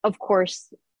of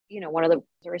course, you know, one of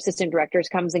the assistant directors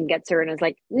comes and gets her and is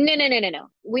like, no.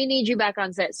 We need you back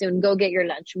on set soon. Go get your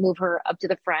lunch. Move her up to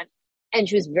the front. And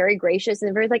she was very gracious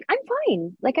and very like, I'm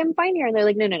fine. Like, I'm fine here. And they're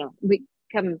like, no. We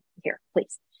come here,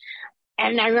 please.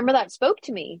 And I remember that spoke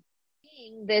to me.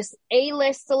 Being this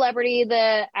A-list celebrity,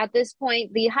 at this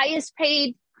point, the highest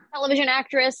paid television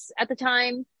actress at the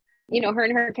time, you know, her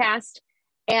and her cast.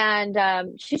 And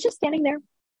she's just standing there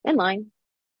in line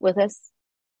with us.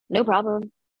 No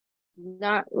problem.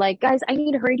 Not like, guys, I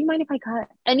need to hurry. Do you mind if I cut?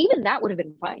 And even that would have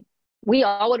been fine. We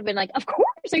all would have been like, of course.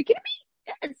 Are you kidding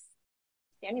me? Yes.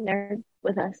 Standing there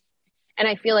with us. And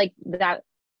I feel like that,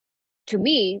 to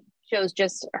me, shows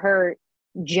just her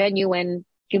genuine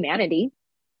humanity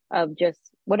of just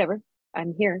whatever.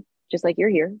 I'm here, just like you're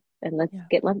here, and let's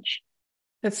get lunch.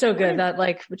 That's so good. That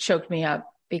like choked me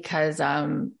up because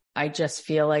I just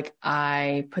feel like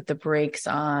I put the brakes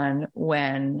on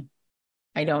when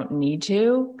I don't need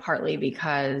to, partly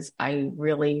because I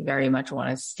really very much want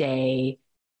to stay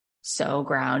so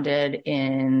grounded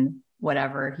in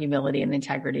whatever humility and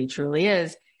integrity truly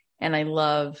is. And I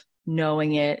love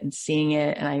knowing it and seeing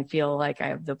it. And I feel like I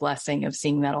have the blessing of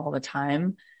seeing that all the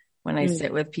time when I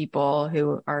sit with people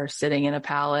who are sitting in a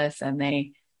palace and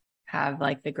they have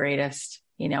like the greatest,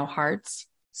 hearts.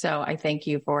 So I thank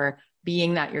you for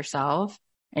being that yourself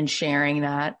and sharing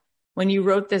that. When you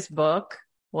wrote this book,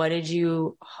 what did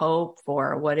you hope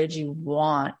for? What did you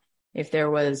want? If there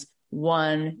was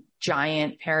one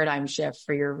giant paradigm shift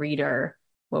for your reader,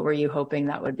 what were you hoping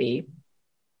that would be?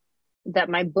 That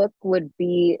my book would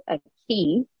be a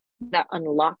key that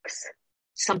unlocks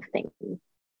something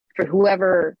for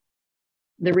whoever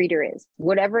the reader is,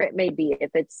 whatever it may be.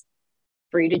 If it's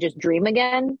for you to just dream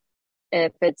again,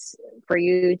 if it's for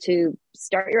you to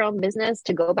start your own business,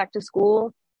 to go back to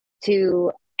school,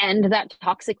 to end that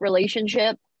toxic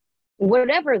relationship,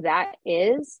 whatever that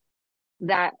is,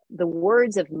 that the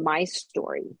words of my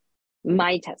story,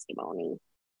 my testimony,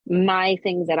 my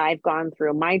things that I've gone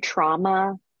through, my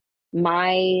trauma,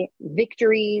 my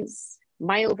victories,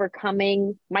 my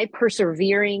overcoming, my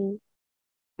persevering,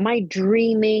 my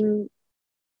dreaming,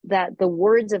 that the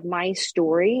words of my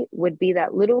story would be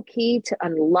that little key to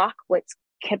unlock what's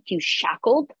kept you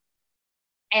shackled.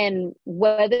 And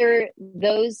whether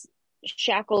those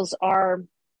shackles are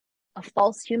a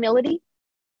false humility,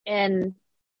 and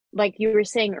like you were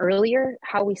saying earlier,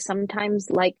 how we sometimes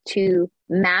like to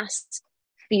mask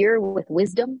fear with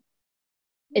wisdom.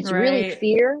 It's really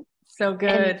fear. So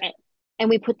good. And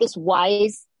we put this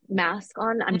wise mask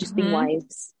on. I'm just being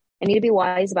wise. I need to be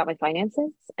wise about my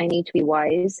finances. I need to be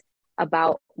wise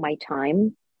about my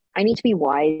time. I need to be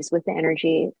wise with the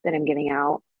energy that I'm giving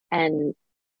out. And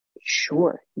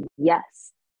sure,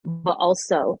 yes, but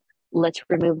also let's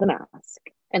remove the mask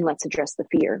and let's address the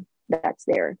fear that's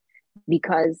there.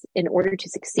 Because in order to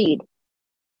succeed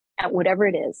at whatever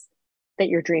it is that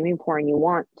you're dreaming for and you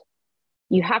want,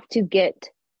 you have to get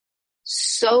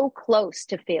so close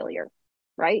to failure,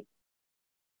 right?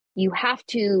 You have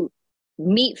to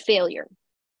meet failure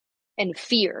and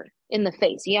fear in the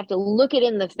face. You have to look it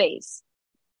in the face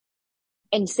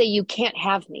and say, you can't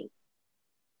have me.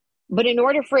 But in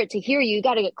order for it to hear you, you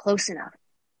got to get close enough.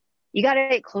 You got to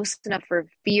get close enough for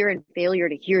fear and failure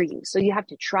to hear you. So you have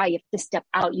to try, you have to step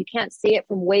out. You can't say it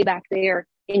from way back there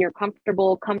in your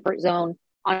comfortable comfort zone,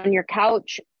 on your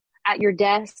couch, at your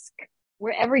desk,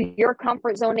 wherever your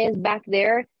comfort zone is back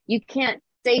there. You can't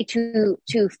say to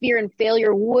fear and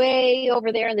failure way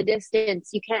over there in the distance,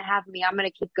 you can't have me, I'm going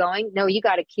to keep going. No, you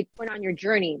got to keep going on your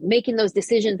journey, making those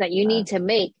decisions that you need to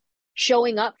make,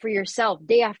 showing up for yourself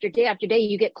day after day after day.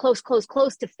 You get close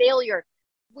to failure.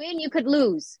 When you could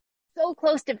lose, so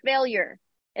close to failure.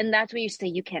 And that's when you say,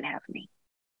 you can't have me.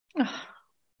 Oh,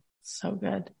 so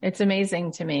good. It's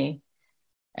amazing to me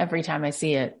every time I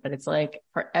see it, but it's like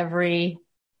for every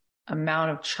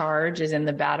amount of charge is in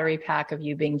the battery pack of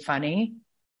you being funny,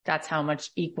 that's how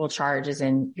much equal charge is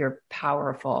in your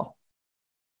powerful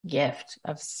gift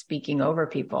of speaking over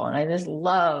people. And I just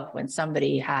love when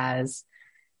somebody has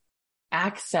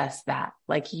access that.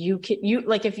 Like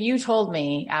like if you told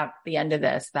me at the end of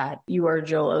this that you are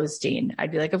Joel Osteen,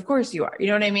 I'd be like, of course you are. You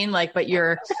know what I mean? Like, but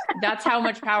that's how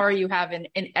much power you have. And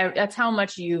that's how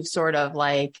much you've sort of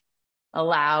like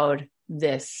allowed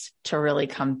this to really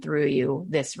come through you,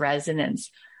 this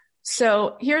resonance.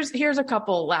 So here's a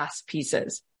couple last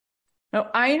pieces. Now,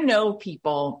 I know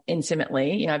people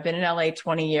intimately. I've been in LA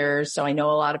 20 years, so I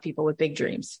know a lot of people with big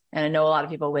dreams, and I know a lot of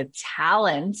people with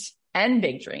talent and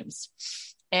big dreams.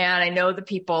 And I know the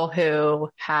people who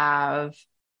have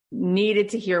needed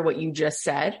to hear what you just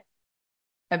said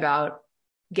about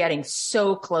getting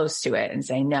so close to it and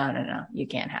saying, no, you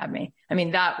can't have me. I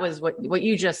mean, that was what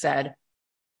you just said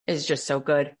is just so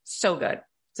good. So good.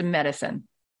 It's a medicine.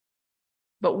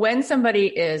 But when somebody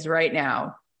is right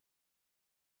now,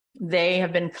 they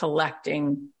have been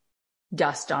collecting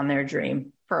dust on their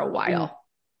dream for a while,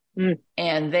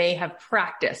 and they have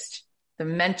practiced the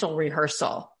mental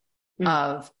rehearsal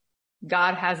of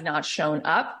God has not shown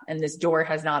up and this door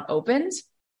has not opened.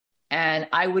 And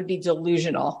I would be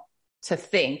delusional to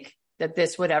think that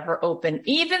this would ever open,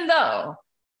 even though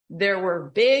there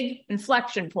were big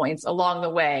inflection points along the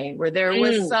way where there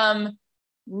was some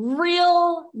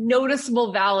real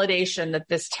noticeable validation that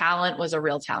this talent was a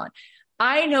real talent.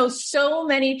 I know so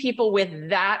many people with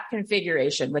that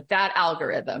configuration, with that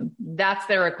algorithm. That's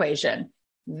their equation.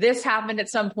 This happened at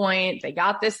some point. They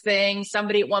got this thing.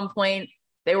 Somebody at one point,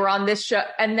 they were on this show.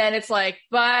 And then it's like,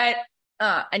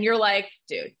 and you're like,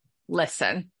 dude,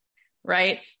 listen,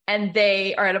 right? And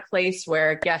they are at a place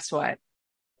where, guess what?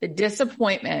 The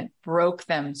disappointment broke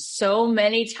them so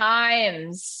many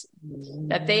times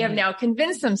that they have now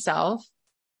convinced themselves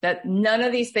that none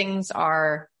of these things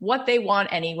are what they want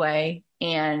anyway.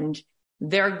 and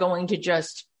they're going to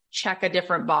just check a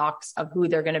different box of who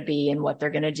they're going to be and what they're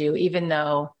going to do, even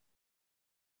though,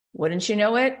 wouldn't you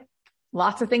know it,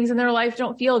 lots of things in their life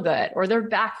don't feel good, or their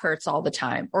back hurts all the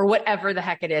time, or whatever the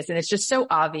heck it is. And it's just so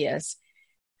obvious.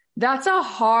 That's a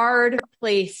hard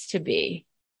place to be.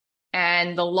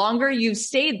 And the longer you've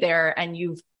stayed there and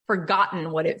you've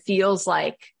forgotten what it feels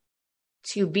like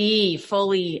to be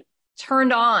fully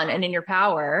turned on and in your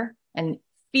power and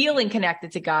feeling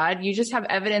connected to God, you just have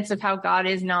evidence of how God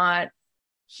is not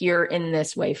here in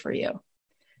this way for you.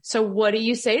 So what do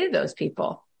you say to those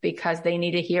people? Because they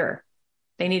need to hear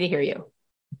you.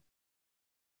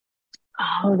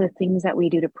 Oh, the things that we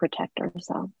do to protect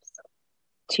ourselves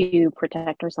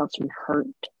from hurt,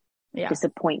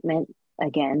 disappointment,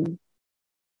 again,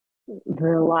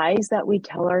 the lies that we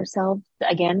tell ourselves,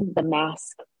 again, the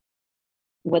mask,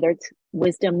 whether it's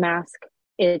wisdom mask,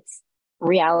 it's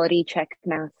reality check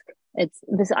mask. It's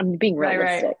this, I'm being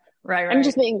realistic. Right. I'm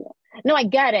just being, no, I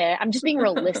get it. I'm just being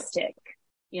realistic,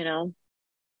 you know,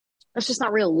 that's just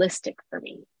not realistic for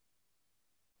me.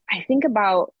 I think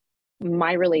about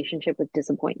my relationship with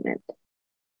disappointment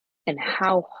and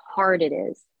how hard it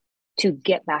is to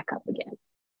get back up again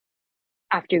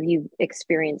after you've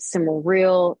experienced some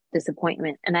real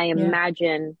disappointment. And I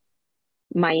imagine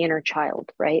my inner child,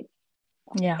 right?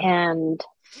 Yeah. And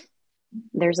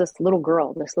there's this little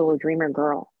girl, this little dreamer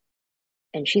girl,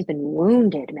 and she's been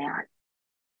wounded, man.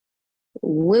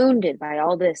 Wounded by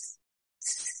all this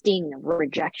sting of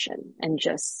rejection and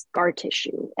just scar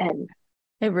tissue. And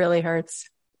it really hurts.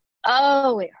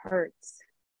 Oh, it hurts.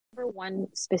 For one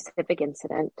specific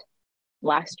incident,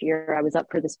 last year, I was up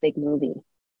for this big movie,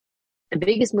 the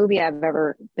biggest movie I've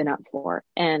ever been up for.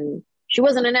 And she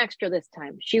wasn't an extra this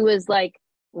time. She was like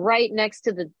right next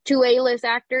to the two A-list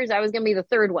actors. I was going to be the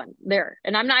third one there.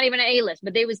 And I'm not even an A-list,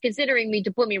 but they was considering me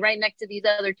to put me right next to these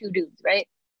other two dudes, right?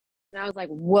 And I was like,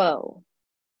 whoa.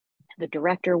 The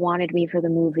director wanted me for the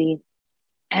movie.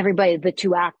 Everybody, the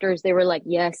two actors, they were like,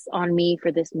 yes, on me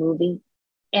for this movie.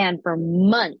 And for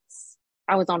months,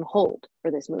 I was on hold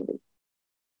for this movie.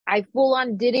 I full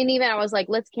on didn't even, I was like,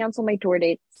 let's cancel my tour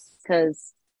dates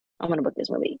because I'm going to book this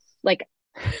movie. Like,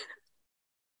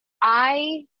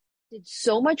 I did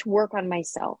so much work on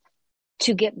myself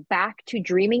to get back to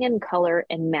dreaming in color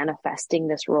and manifesting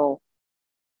this role.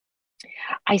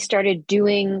 I started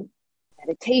doing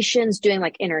meditations, doing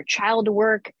like inner child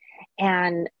work.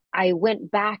 And I went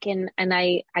back and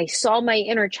I saw my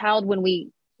inner child when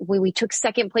we took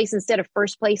second place instead of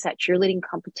first place at cheerleading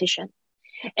competition.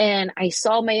 And I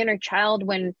saw my inner child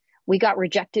when we got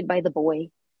rejected by the boy.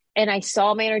 And I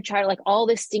saw my inner child, like all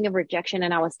this sting of rejection.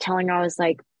 And I was telling her, I was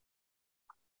like,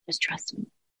 just trust me.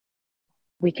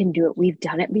 We can do it. We've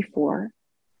done it before.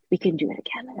 We can do it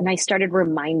again. And I started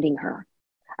reminding her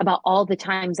about all the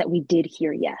times that we did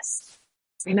hear yes.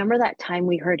 Remember that time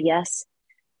we heard yes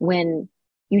when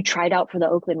you tried out for the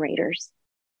Oakland Raiders?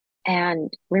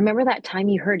 And remember that time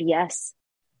you heard yes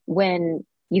when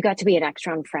you got to be an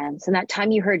extra on Friends? And that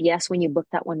time you heard yes when you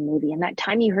booked that one movie? And that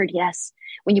time you heard yes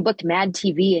when you booked Mad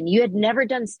TV and you had never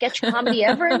done sketch comedy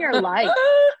ever in your life?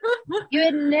 You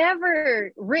had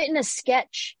never written a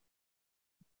sketch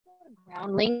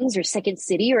Groundlings or Second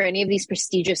City or any of these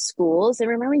prestigious schools. And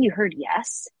remember you heard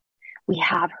yes? We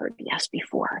have heard yes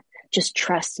before. Just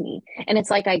trust me. And it's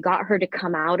like I got her to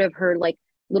come out of her like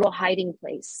little hiding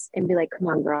place and be like, come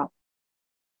on, girl.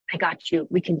 I got you.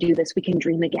 We can do this. We can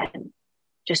dream again.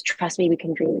 Just trust me. We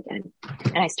can dream again.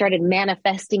 And I started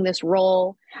manifesting this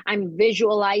role. I'm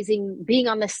visualizing being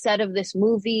on the set of this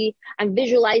movie. I'm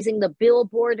visualizing the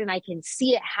billboard and I can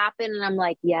see it happen. And I'm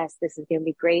like, yes, this is going to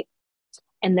be great.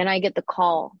 And then I get the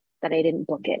call that I didn't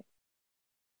book it.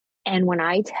 And when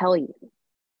I tell you,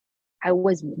 I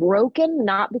was broken,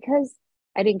 not because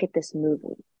I didn't get this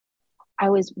movie.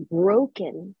 I was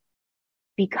broken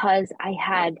because I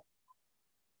had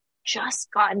just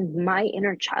gotten my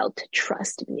inner child to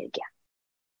trust me again.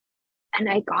 And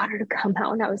I got her to come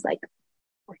out and I was like,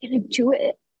 we're going to do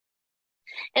it.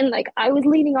 And like, I was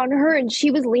leaning on her and she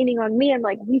was leaning on me. I'm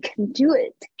like, we can do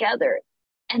it together.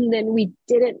 And then we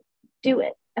didn't do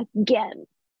it again.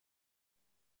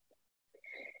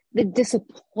 The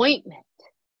disappointment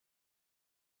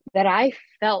that I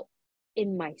felt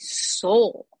in my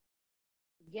soul.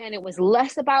 Again, it was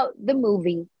less about the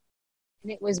movie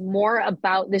and it was more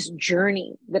about this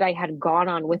journey that I had gone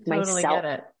on with myself. Get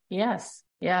it. Yes.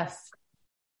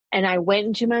 And I went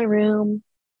into my room.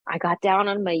 I got down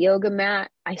on my yoga mat.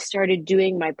 I started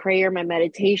doing my prayer, my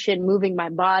meditation, moving my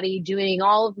body, doing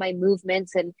all of my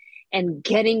movements and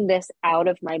getting this out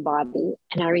of my body.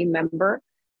 And I remember,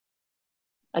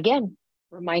 again,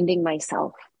 reminding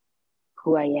myself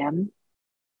who I am,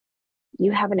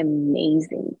 You have an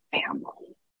amazing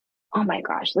family. Oh my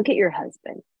gosh, look at your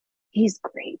husband. He's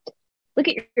great. Look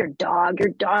at your dog. Your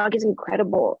dog is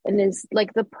incredible and is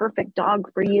like the perfect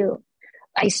dog for you.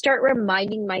 I start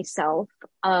reminding myself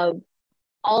of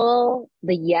all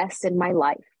the yes in my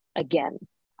life again.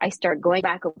 I start going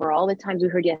back over all the times we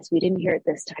heard yes. We didn't hear it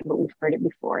this time, but we've heard it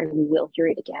before and we will hear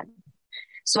it again.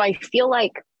 So I feel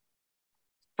like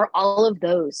for all of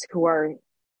those who are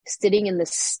sitting in the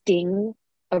sting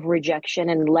of rejection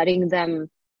and letting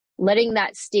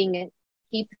that sting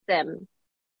keep them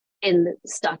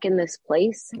stuck in this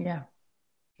place. Yeah.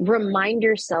 Remind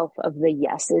yourself of the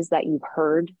yeses that you've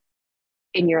heard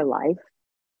in your life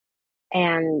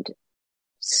and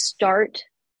start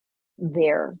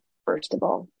there, first of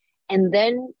all. And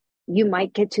then you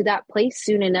might get to that place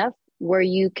soon enough where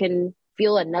you can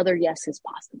feel another yes is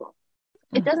possible.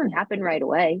 It doesn't happen right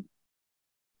away,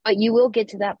 but you will get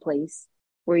to that place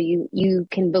where you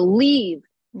can believe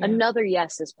another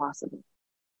yes is possible.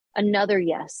 Another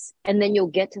yes. And then you'll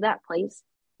get to that place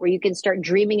where you can start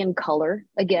dreaming in color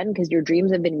again, because your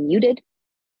dreams have been muted.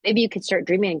 Maybe you could start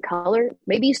dreaming in color.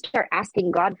 Maybe you start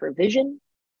asking God for vision.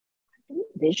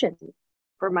 Vision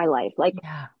for my life. Like,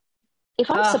 if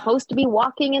I'm supposed to be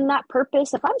walking in that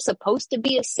purpose, if I'm supposed to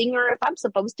be a singer, if I'm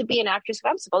supposed to be an actress, if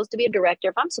I'm supposed to be a director,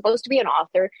 if I'm supposed to be an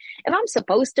author, if I'm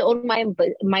supposed to own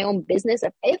my own business,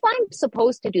 if I'm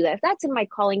supposed to do that, if that's in my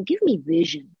calling, give me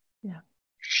vision. Yeah.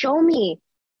 Show me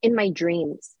in my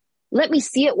dreams. Let me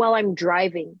see it while I'm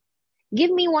driving.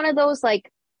 Give me one of those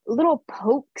like little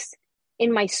pokes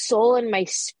in my soul and my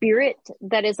spirit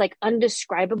that is like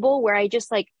undescribable, where I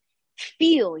just like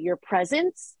feel your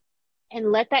presence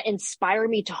and let that inspire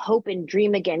me to hope and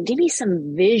dream again. Give me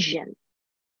some vision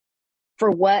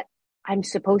for what I'm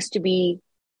supposed to be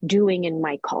doing in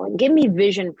my calling. Give me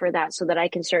vision for that so that I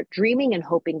can start dreaming and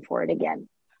hoping for it again.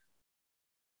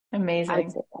 Amazing.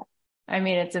 I'd say that. I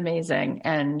mean, it's amazing.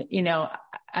 And, you know,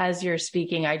 as you're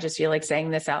speaking, I just feel like saying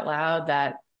this out loud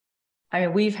that, I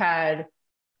mean, we've had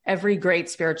every great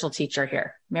spiritual teacher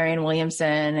here, Marianne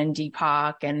Williamson and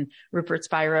Deepak and Rupert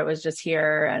Spira was just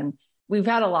here. And we've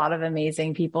had a lot of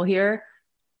amazing people here.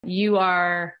 You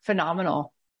are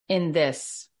phenomenal in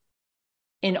this,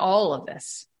 in all of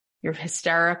this. You're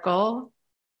hysterical.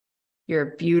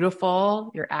 You're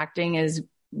beautiful. Your acting is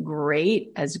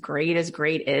great as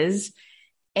great is.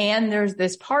 And there's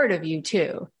this part of you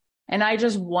too. And I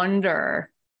just wonder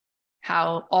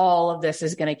how all of this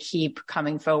is going to keep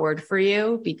coming forward for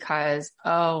you, because,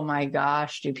 oh my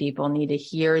gosh, do people need to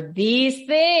hear these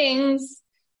things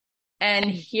and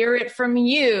hear it from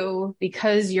you,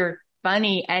 because you're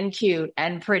funny and cute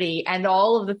and pretty and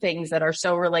all of the things that are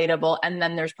so relatable. And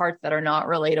then there's parts that are not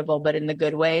relatable, but in the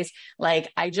good ways.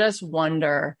 Like, I just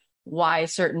wonder why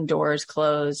certain doors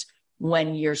close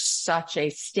when you're such a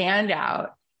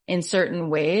standout in certain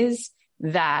ways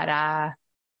that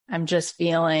I'm just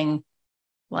feeling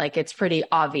like it's pretty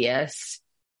obvious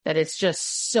that it's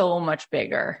just so much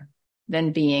bigger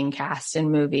than being cast in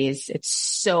movies. It's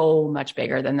so much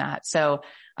bigger than that. So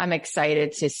I'm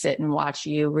excited to sit and watch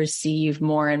you receive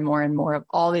more and more and more of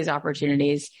all these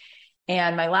opportunities.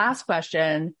 And my last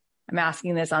question, I'm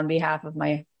asking this on behalf of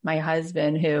my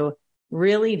husband, who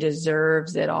really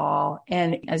deserves it all.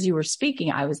 And as you were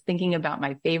speaking, I was thinking about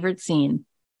my favorite scene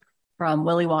from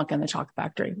Willy Wonka and the Chocolate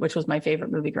Factory, which was my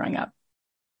favorite movie growing up.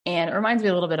 And it reminds me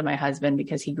a little bit of my husband,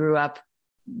 because he grew up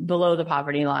below the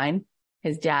poverty line.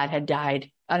 His dad had died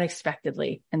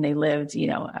unexpectedly, and they lived,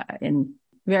 in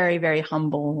very, very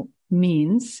humble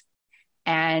means.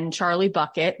 And Charlie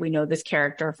Bucket, we know this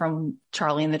character from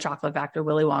Charlie and the Chocolate Factory,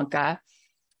 Willy Wonka.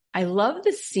 I love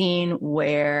the scene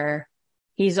where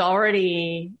he's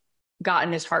already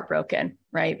gotten his heart broken,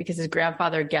 right? Because his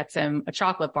grandfather gets him a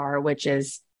chocolate bar, which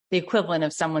is the equivalent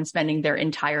of someone spending their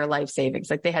entire life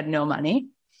savings. Like, they had no money.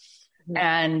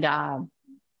 And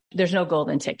there's no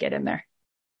golden ticket in there.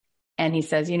 And he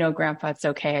says, Grandpa, it's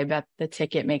okay. I bet the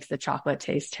ticket makes the chocolate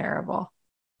taste terrible.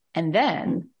 And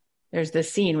then there's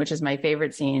this scene, which is my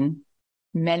favorite scene,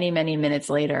 many, many minutes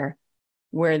later,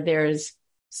 where there's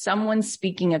someone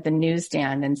speaking at the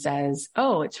newsstand and says,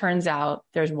 oh, it turns out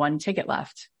there's one ticket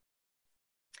left.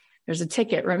 There's a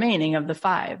ticket remaining of the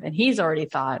 5. And he's already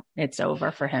thought it's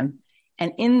over for him.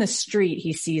 And in the street,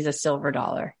 he sees a silver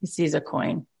dollar. He sees a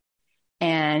coin.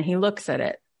 And he looks at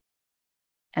it.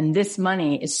 And this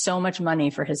money is so much money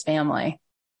for his family.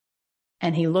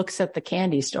 And he looks at the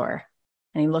candy store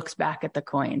and he looks back at the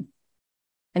coin.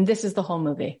 And this is the whole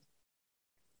movie.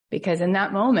 Because in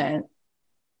that moment,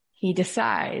 he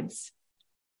decides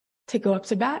to go up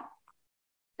to bat.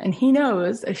 And he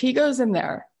knows if he goes in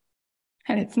there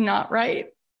and it's not right,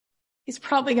 he's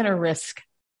probably going to risk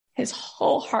his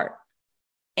whole heart.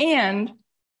 And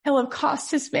he'll have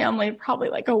cost his family probably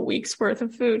like a week's worth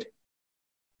of food.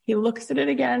 He looks at it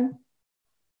again,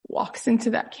 walks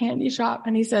into that candy shop,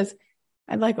 and he says,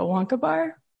 I'd like a Wonka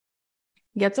bar.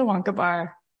 He gets a Wonka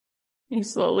bar. And he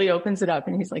slowly opens it up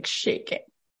and he's like shaking.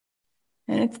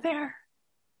 And it's there.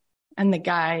 And the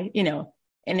guy, you know,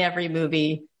 in every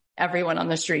movie, everyone on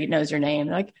the street knows your name.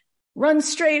 They're like, run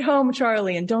straight home,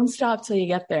 Charlie, and don't stop till you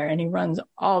get there. And he runs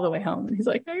all the way home. And he's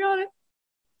like, I got it.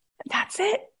 And that's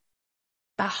it.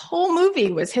 The whole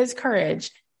movie was his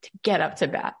courage to get up to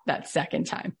bat that second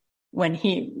time when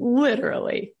he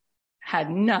literally had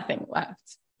nothing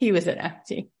left. He was at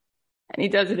empty. And he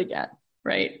does it again,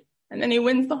 right? And then he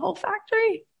wins the whole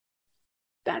factory.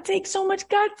 That takes so much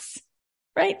guts,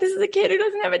 right? This is a kid who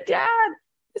doesn't have a dad.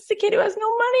 This is a kid who has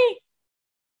no money.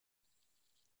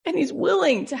 And he's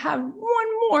willing to have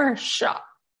one more shot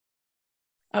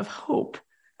of hope,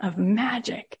 of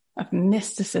magic, of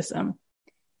mysticism.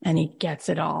 And he gets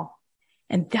it all.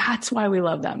 And that's why we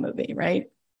love that movie, right?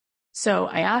 So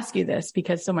I ask you this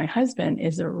because my husband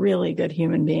is a really good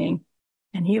human being,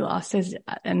 and he lost his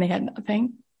dad and they had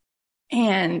nothing.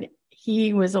 And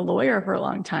he was a lawyer for a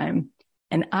long time.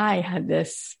 And I had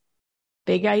this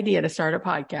big idea to start a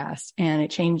podcast, and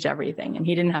it changed everything. And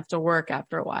he didn't have to work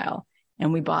after a while.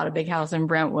 And we bought a big house in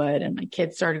Brentwood, and my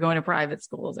kids started going to private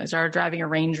schools. I started driving a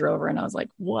Range Rover, and I was like,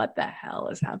 what the hell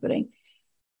is happening?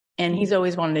 And he's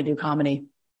always wanted to do comedy.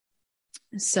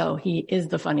 So he is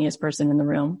the funniest person in the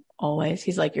room, always.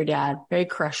 He's like your dad, very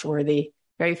crush worthy,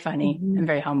 very funny, and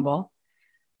very humble.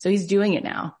 So he's doing it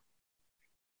now.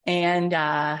 And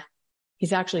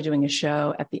he's actually doing a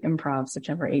show at the Improv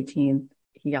September 18th.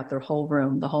 He got their whole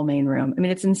room, the whole main room. I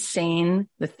mean, it's insane,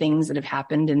 the things that have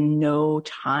happened in no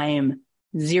time,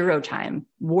 zero time,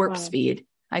 warp speed.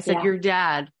 I said, your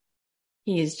dad,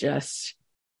 he's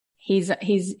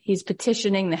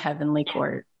petitioning the heavenly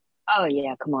court. Oh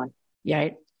yeah. Come on.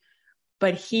 Right.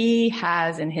 But he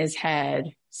has in his head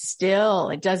still,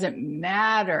 it doesn't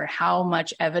matter how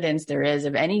much evidence there is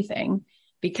of anything,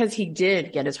 because he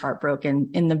did get his heart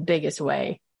broken in the biggest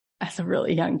way as a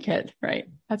really young kid, right?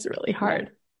 That's really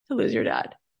hard to lose your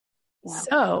dad. Yeah.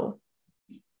 So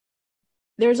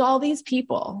there's all these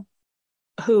people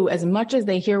who, as much as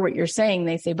they hear what you're saying,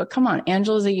 they say, but come on,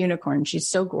 Angela's a unicorn. She's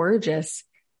so gorgeous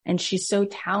and she's so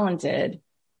talented.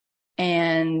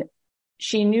 And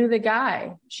she knew the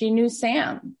guy, she knew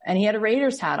Sam, and he had a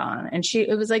Raiders hat on. And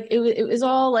it was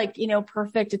all like, you know,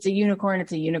 perfect. It's a unicorn.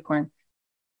 It's a unicorn.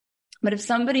 But if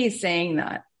somebody is saying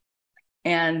that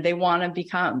and they want to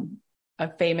become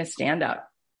a famous stand-up,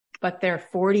 but they're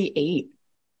 48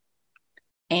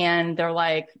 and they're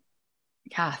like,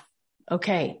 yeah,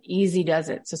 okay, easy does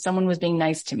it. So someone was being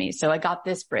nice to me. So I got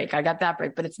this break, I got that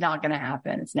break, but it's not going to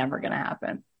happen. It's never going to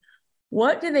happen.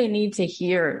 What do they need to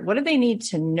hear? What do they need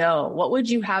to know? What would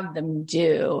you have them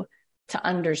do to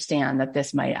understand that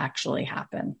this might actually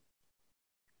happen?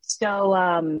 So,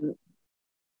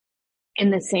 in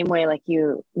the same way, like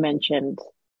you mentioned,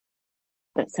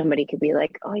 that somebody could be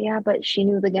like, oh yeah, but she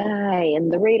knew the guy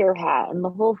and the Raider hat and the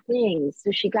whole thing.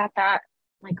 So she got that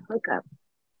like hookup.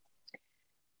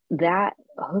 That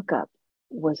hookup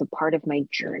was a part of my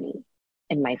journey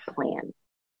and my plan.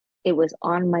 It was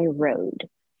on my road.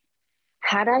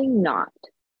 Had I not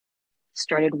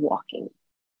started walking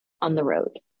on the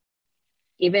road,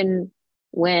 even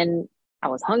when I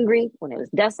was hungry, when it was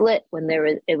desolate, when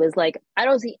it was like, I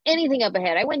don't see anything up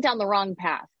ahead. I went down the wrong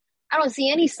path. I don't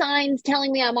see any signs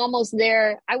telling me I'm almost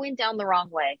there. I went down the wrong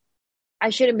way. I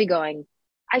shouldn't be going.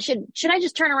 Should I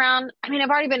just turn around? I mean, I've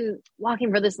already been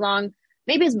walking for this long.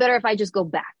 Maybe it's better if I just go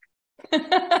back.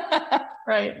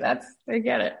 Right. I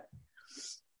get it.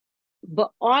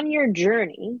 But on your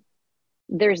journey,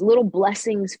 there's little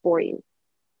blessings for you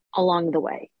along the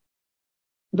way.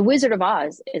 The Wizard of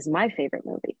Oz is my favorite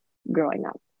movie growing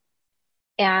up.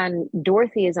 And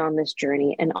Dorothy is on this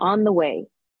journey, and on the way,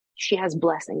 she has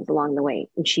blessings along the way,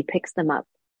 and she picks them up.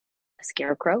 A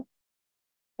scarecrow,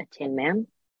 a tin man,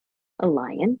 a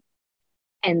lion.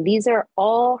 And these are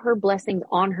all her blessings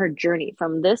on her journey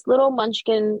from this little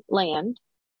munchkin land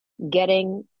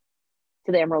getting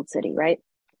to the Emerald City, right?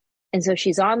 And so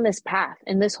she's on this path,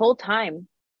 and this whole time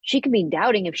she could be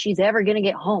doubting if she's ever going to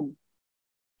get home.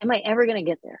 Am I ever going to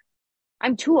get there?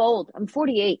 I'm too old. I'm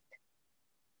 48.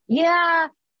 Yeah,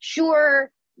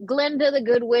 sure. Glinda the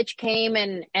Good Witch came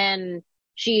and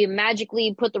she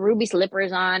magically put the ruby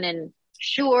slippers on, and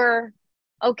sure.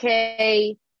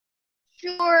 Okay.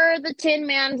 Sure. The Tin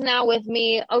Man's now with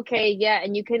me. Okay. Yeah.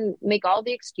 And you can make all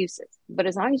the excuses, but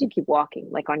as long as you keep walking,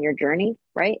 like on your journey,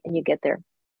 right? And you get there.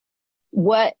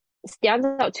 What stands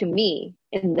out to me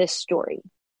in this story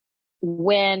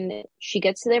when she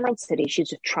gets to the Emerald City, she's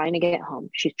just trying to get home.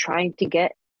 She's trying to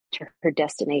get to her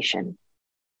destination.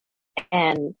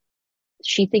 And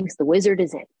she thinks the wizard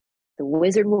is it. The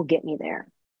wizard will get me there.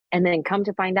 And then come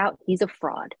to find out he's a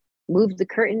fraud. Move the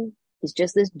curtain. He's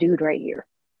just this dude right here.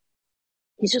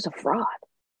 He's just a fraud.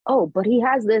 Oh, but he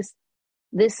has this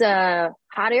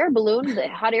hot air balloon. The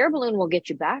hot air balloon will get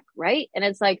you back, right? And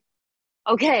it's like,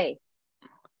 okay,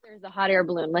 there's the hot air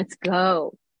balloon. Let's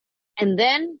go. And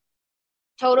then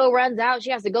Toto runs out.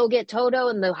 She has to go get Toto,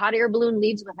 and the hot air balloon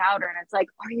leaves without her. And it's like,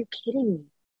 are you kidding me?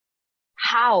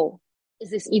 How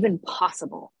is this even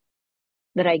possible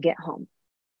that I get home?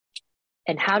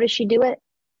 And how does she do it?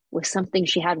 With something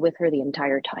she had with her the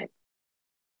entire time.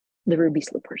 The ruby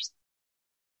slippers.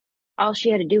 All she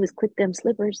had to do was click them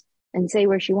slippers and say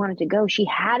where she wanted to go. She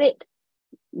had it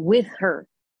with her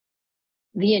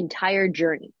the entire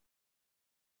journey.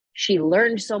 She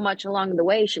learned so much along the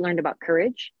way. She learned about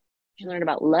courage. She learned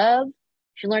about love.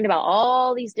 She learned about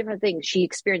all these different things. She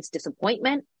experienced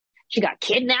disappointment. She got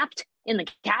kidnapped in the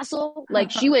castle. Like,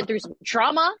 she went through some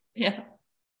trauma. Yeah.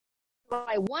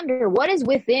 I wonder what is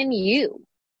within you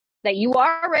that you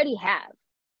already have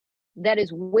that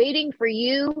is waiting for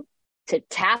you to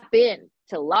tap in,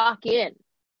 to lock in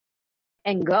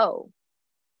and go.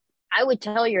 I would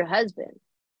tell your husband,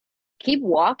 keep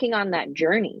walking on that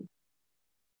journey.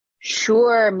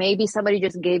 Sure, maybe somebody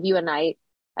just gave you a night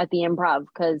at the Improv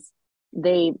because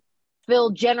they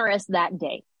feel generous that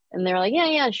day. And they're like,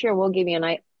 yeah, sure, we'll give you a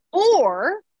night.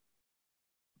 Or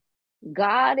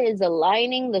God is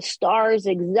aligning the stars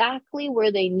exactly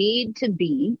where they need to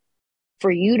be for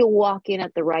you to walk in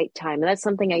at the right time. And that's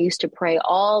something I used to pray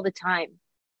all the time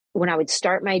when I would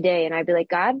start my day. And I'd be like,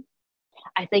 God,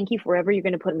 I thank you for whatever you're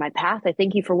going to put in my path. I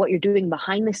thank you for what you're doing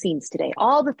behind the scenes today.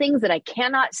 All the things that I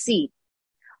cannot see.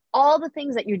 All the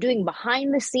things that you're doing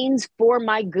behind the scenes for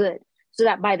my good. So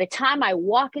that by the time I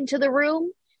walk into the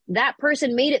room, that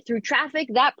person made it through traffic.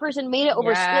 That person made it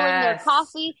over spilling their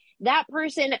coffee. That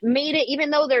person made it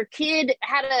even though their kid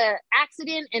had an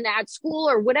accident and at school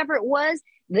or whatever it was.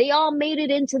 They all made it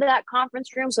into that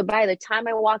conference room. So by the time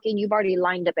I walk in, you've already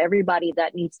lined up everybody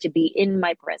that needs to be in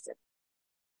my presence.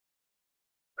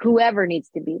 Whoever needs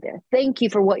to be there. Thank you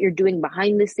for what you're doing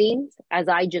behind the scenes as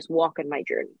I just walk in my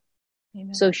journey.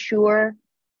 Amen. So sure,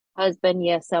 husband,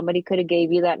 yes, somebody could have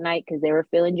gave you that night because they were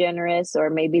feeling generous, or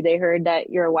maybe they heard that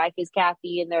your wife is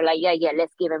Kathy and they're like, yeah,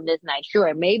 let's give him this night.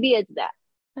 Sure, maybe it's that.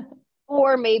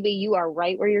 Or maybe you are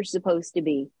right where you're supposed to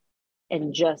be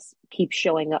and just keep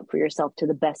showing up for yourself to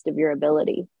the best of your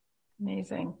ability.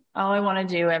 Amazing. All I want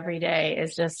to do every day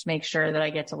is just make sure that I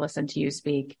get to listen to you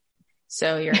speak.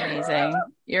 So you're amazing.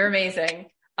 You're amazing.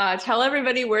 Tell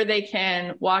everybody where they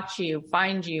can watch you,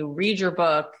 find you, read your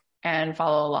book, and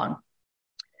follow along.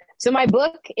 So my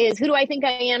book is Who Do I Think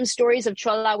I Am? Stories of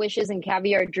Chola Wishes and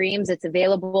Caviar Dreams. It's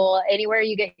available anywhere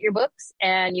you get your books,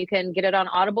 and you can get it on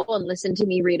Audible and listen to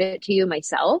me read it to you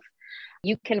myself.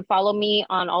 You can follow me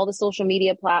on all the social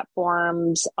media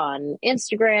platforms, on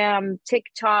Instagram,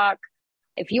 TikTok.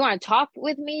 If you want to talk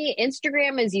with me,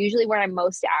 Instagram is usually where I'm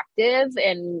most active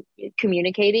and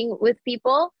communicating with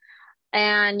people.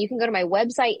 And you can go to my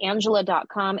website,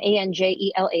 Angelah.com,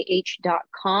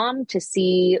 ANJELAH.com, to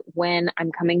see when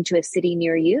I'm coming to a city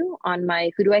near you on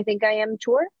my Who Do I Think I Am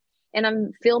tour. And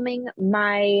I'm filming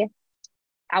my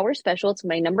hour special. It's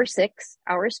my number 6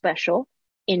 hour special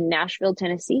in Nashville,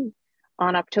 Tennessee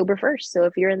on October 1st. So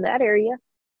if you're in that area,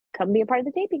 come be a part of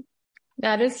the taping.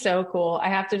 That is so cool. I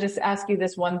have to just ask you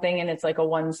this one thing, and it's like a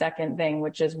 1-second thing,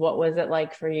 which is, what was it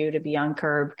like for you to be on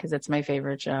Curb? Because it's my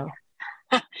favorite show.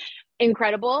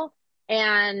 Incredible.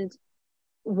 And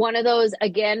one of those,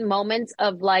 again, moments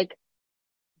of like,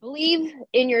 believe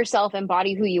in yourself,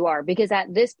 embody who you are. Because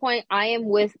at this point, I am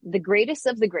with the greatest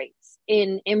of the greats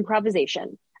in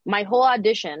improvisation. My whole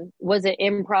audition was an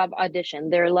improv audition.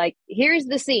 They're like, here's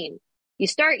the scene. You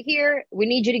start here. We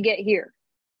need you to get here.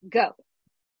 Go.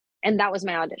 And that was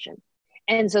my audition.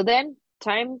 And so then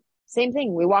same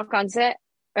thing. We walk on set.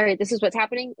 All right, this is what's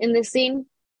happening in this scene.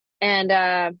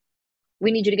 And, we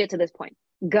need you to get to this point.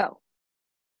 Go.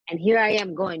 And here I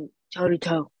am going toe to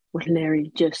toe with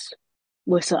Larry. Just,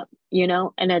 what's up? You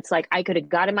know? And it's like, I could have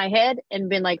got in my head and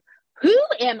been like, who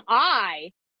am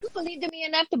I? Who believed in me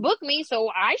enough to book me?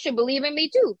 So I should believe in me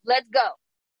too. Let's go.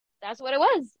 That's what it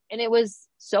was. And it was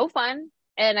so fun.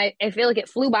 And I feel like it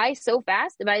flew by so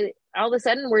fast. And all of a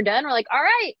sudden we're done. We're like, all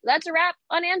right, that's a wrap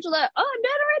on Angelah. Oh, I'm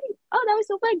done already. Oh, that was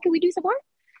so fun. Can we do some more?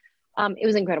 It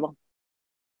was incredible.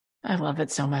 I love it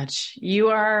so much. You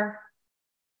are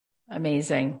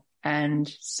amazing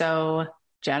and so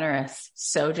generous.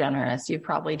 You've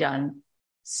probably done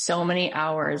so many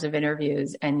hours of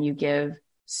interviews and you give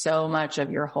so much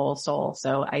of your whole soul.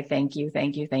 So I thank you.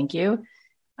 Thank you. Thank you.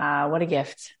 What a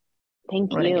gift.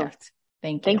 Thank What you. a gift.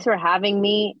 Thank you. Thanks for having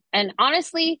me. And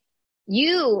honestly,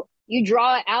 you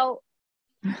draw out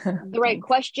the right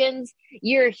questions.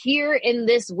 You're here in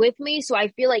this with me. So I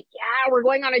feel like, yeah, we're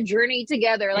going on a journey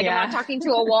together. Like I'm not talking to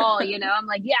a wall, you know, I'm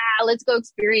like, yeah, let's go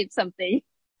experience something.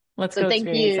 Let's go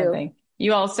experience something.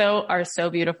 You also are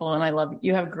so beautiful. And I love,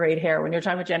 you have great hair. When you're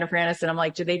talking with Jennifer Aniston, I'm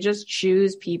like, do they just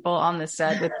choose people on the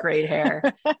set with great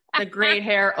hair? The great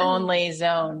hair only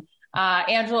zone.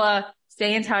 Angela,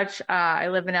 stay in touch. I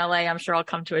live in LA. I'm sure I'll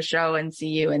come to a show and see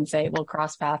you and say, we'll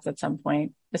cross paths at some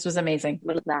point. This was amazing.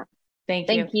 What is that? Thank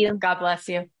you. you. God bless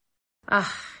you.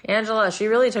 Angela, she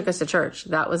really took us to church.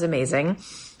 That was amazing.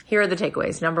 Here are the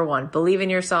takeaways. Number 1, believe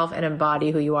in yourself and embody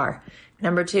who you are.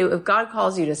 Number 2, if God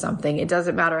calls you to something, it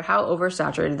doesn't matter how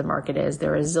oversaturated the market is.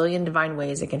 There are a zillion divine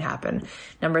ways it can happen.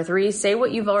 Number 3, say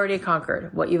what you've already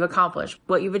conquered, what you've accomplished,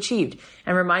 what you've achieved,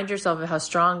 and remind yourself of how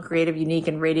strong, creative, unique,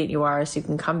 and radiant you are so you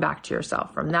can come back to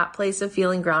yourself. From that place of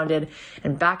feeling grounded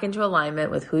and back into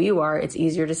alignment with who you are, it's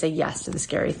easier to say yes to the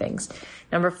scary things.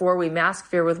 Number 4, we mask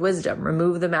fear with wisdom.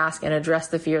 Remove the mask and address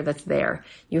the fear that's there.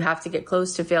 You have to get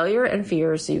close to failure and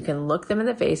fear so you can look them in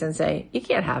the face and say, you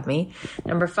can't have me.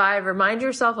 Number 5, remind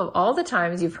yourself of all the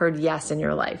times you've heard yes in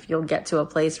your life. You'll get to a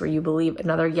place where you believe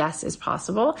another yes is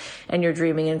possible and you're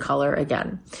dreaming in color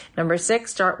again. Number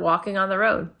 6, start walking on the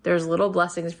road. There's little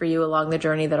blessings for you along the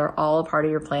journey that are all a part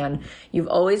of your plan. You've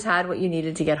always had what you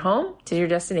needed to get home to your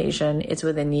destination. It's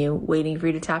within you, waiting for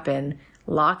you to tap in,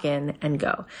 lock in, and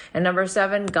go. And number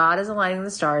 7, God is aligning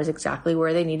the stars exactly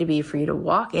where they need to be for you to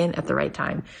walk in at the right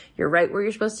time. You're right where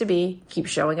you're supposed to be. Keep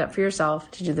showing up for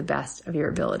yourself to do the best of your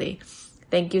ability.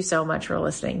 Thank you so much for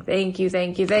listening. Thank you,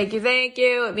 thank you, thank you, thank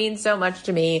you. It means so much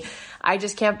to me. I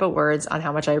just can't put words on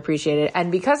how much I appreciate it.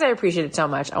 And because I appreciate it so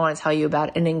much, I want to tell you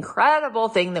about an incredible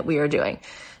thing that we are doing.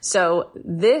 So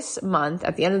this month,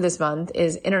 at the end of this month,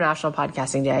 is International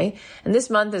Podcasting Day. And this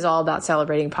month is all about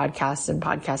celebrating podcasts and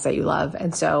podcasts that you love.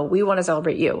 And so we want to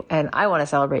celebrate you and I want to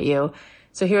celebrate you.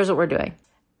 So here's what we're doing.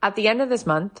 At the end of this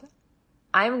month,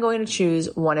 I'm going to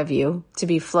choose one of you to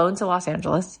be flown to Los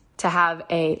Angeles to have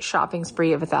a shopping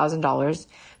spree of $1,000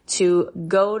 to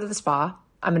go to the spa.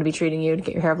 I'm going to be treating you to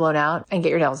get your hair blown out and get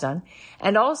your nails done.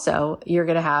 And also you're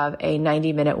going to have a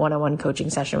 90-minute one-on-one coaching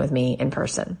session with me in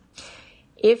person.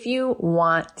 If you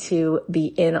want to be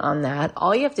in on that,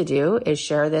 all you have to do is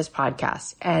share this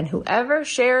podcast. And whoever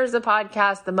shares the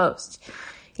podcast the most,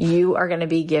 you are going to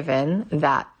be given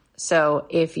that. So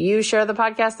if you share the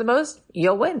podcast the most,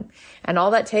 you'll win. And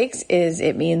all that takes is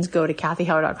it means go to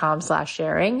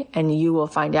kathyheller.com/sharing and you will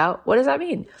find out what does that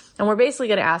mean. And we're basically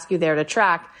going to ask you there to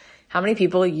track how many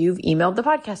people you've emailed the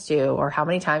podcast to or how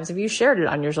many times have you shared it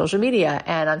on your social media.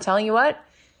 And I'm telling you what,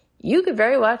 you could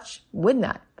very much win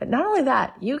that. But not only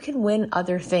that, you can win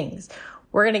other things.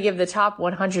 We're going to give the top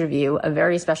 100 of you a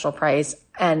very special price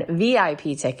and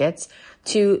VIP tickets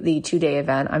to the 2-day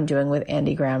event I'm doing with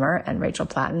Andy Grammer and Rachel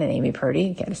Platten and Amy Purdy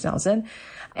and Candice Nelson.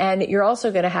 And you're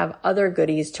also going to have other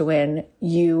goodies to win.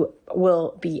 You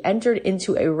will be entered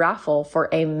into a raffle for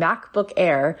a MacBook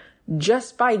Air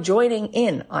just by joining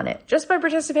in on it. Just by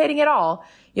participating at all,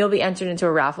 you'll be entered into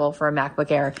a raffle for a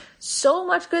MacBook Air. So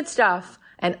much good stuff.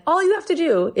 And all you have to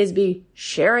do is be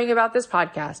sharing about this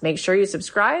podcast. Make sure you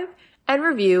subscribe and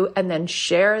review and then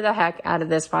share the heck out of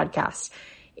this podcast.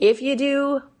 If you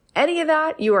do any of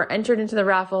that, you are entered into the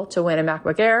raffle to win a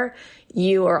MacBook Air.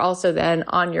 You are also then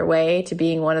on your way to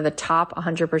being one of the top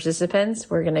 100 participants.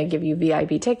 We're going to give you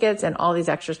VIP tickets and all these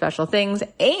extra special things.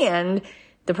 And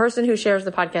the person who shares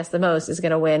the podcast the most is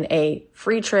going to win a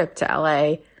free trip to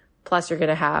LA. Plus you're going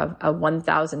to have a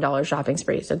 $1,000 shopping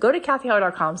spree. So go to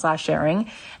kathyheller.com/sharing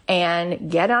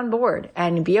and get on board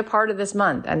and be a part of this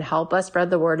month and help us spread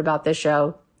the word about this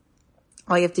show.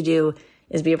 All you have to do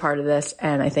is be a part of this.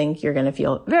 And I think you're going to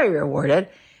feel very rewarded.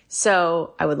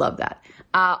 So I would love that.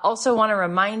 Also want to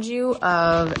remind you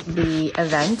of the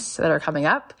events that are coming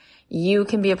up. You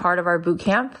can be a part of our boot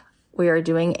camp. We are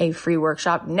doing a free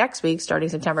workshop next week, starting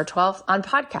September 12th on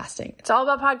podcasting. It's all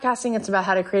about podcasting. It's about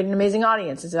how to create an amazing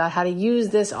audience. It's about how to use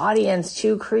this audience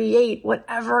to create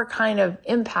whatever kind of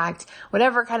impact,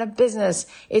 whatever kind of business.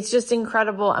 It's just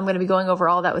incredible. I'm going to be going over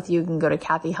all that with you. You can go to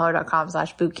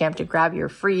kathyheller.com/bootcamp to grab your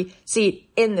free seat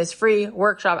in this free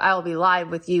workshop. I will be live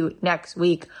with you next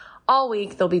week. All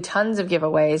week, there'll be tons of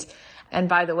giveaways. And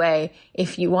by the way,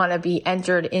 if you want to be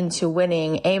entered into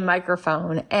winning a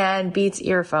microphone and Beats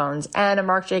earphones and a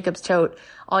Marc Jacobs tote,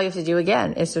 all you have to do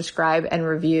again is subscribe and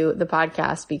review the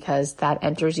podcast, because that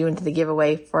enters you into the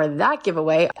giveaway. For that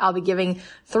giveaway, I'll be giving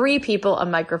 3 people a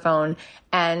microphone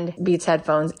and Beats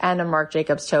headphones and a Marc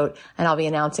Jacobs tote. And I'll be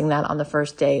announcing that on the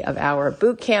first day of our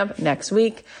boot camp next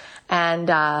week. And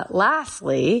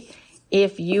lastly,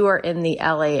 if you are in the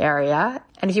LA area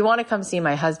and if you want to come see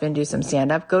my husband do some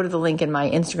stand-up, go to the link in my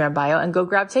Instagram bio and go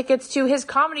grab tickets to his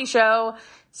comedy show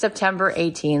September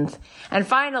 18th. And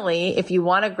finally, if you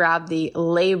want to grab the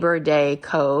Labor Day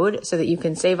code so that you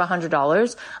can save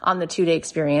 $100 on the 2-day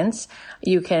experience,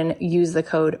 you can use the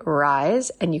code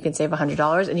RISE and you can save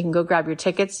 $100, and you can go grab your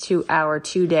tickets to our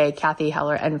 2-day Cathy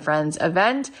Heller and Friends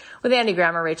event with Andy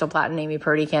Grammer, Rachel Platten, Amy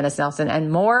Purdy, Candace Nelson,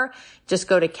 and more. Just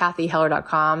go to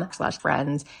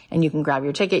cathyheller.com/friends and you can grab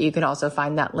your ticket. You can also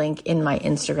find that link in my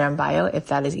Instagram bio if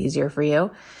that is easier for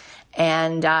you.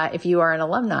 And if you are an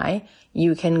alumni,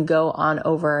 you can go on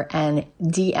over and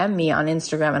DM me on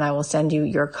Instagram and I will send you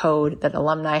your code that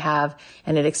alumni have,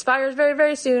 and it expires very,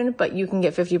 very soon, but you can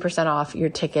get 50% off your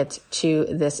ticket to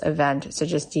this event. So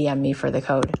just DM me for the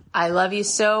code. I love you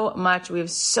so much. We have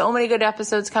so many good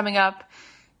episodes coming up.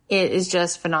 It is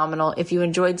just phenomenal. If you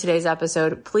enjoyed today's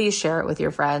episode, please share it with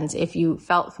your friends. If you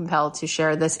felt compelled to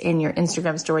share this in your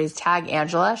Instagram stories, tag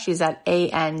Angela. She's at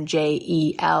ANJELAH.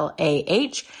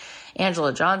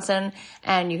 Angela Johnson,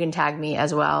 and you can tag me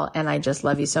as well. And I just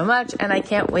love you so much. And I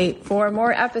can't wait for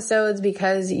more episodes,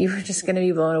 because you're just going to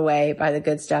be blown away by the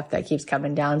good stuff that keeps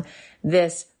coming down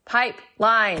this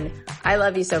pipeline. I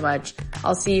love you so much.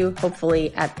 I'll see you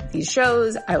hopefully at these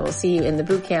shows. I will see you in the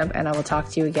boot camp, and I will talk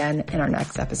to you again in our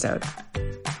next episode.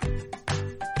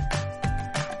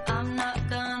 I'm not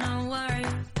gonna worry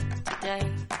today.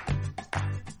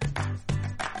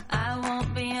 I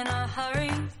won't be in a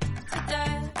hurry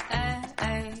today.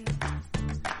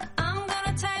 I'm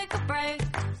gonna take a break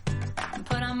and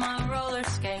put on my roller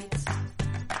skates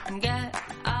and get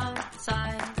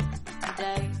outside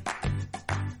today.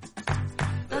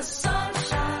 The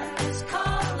sunshine is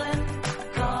calling,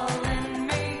 calling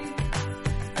me.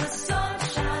 The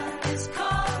sunshine is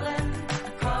calling,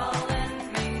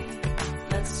 calling me.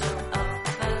 Let's start up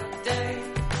the day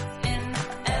in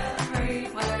every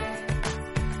way.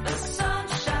 The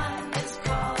sunshine is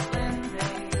calling me.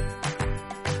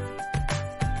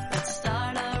 Let's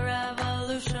start a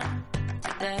revolution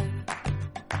today.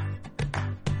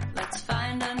 Let's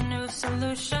find a new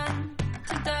solution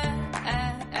today.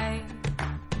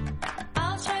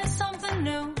 I'll try something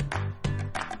new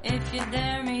if you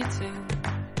dare me to.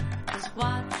 Just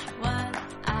watch what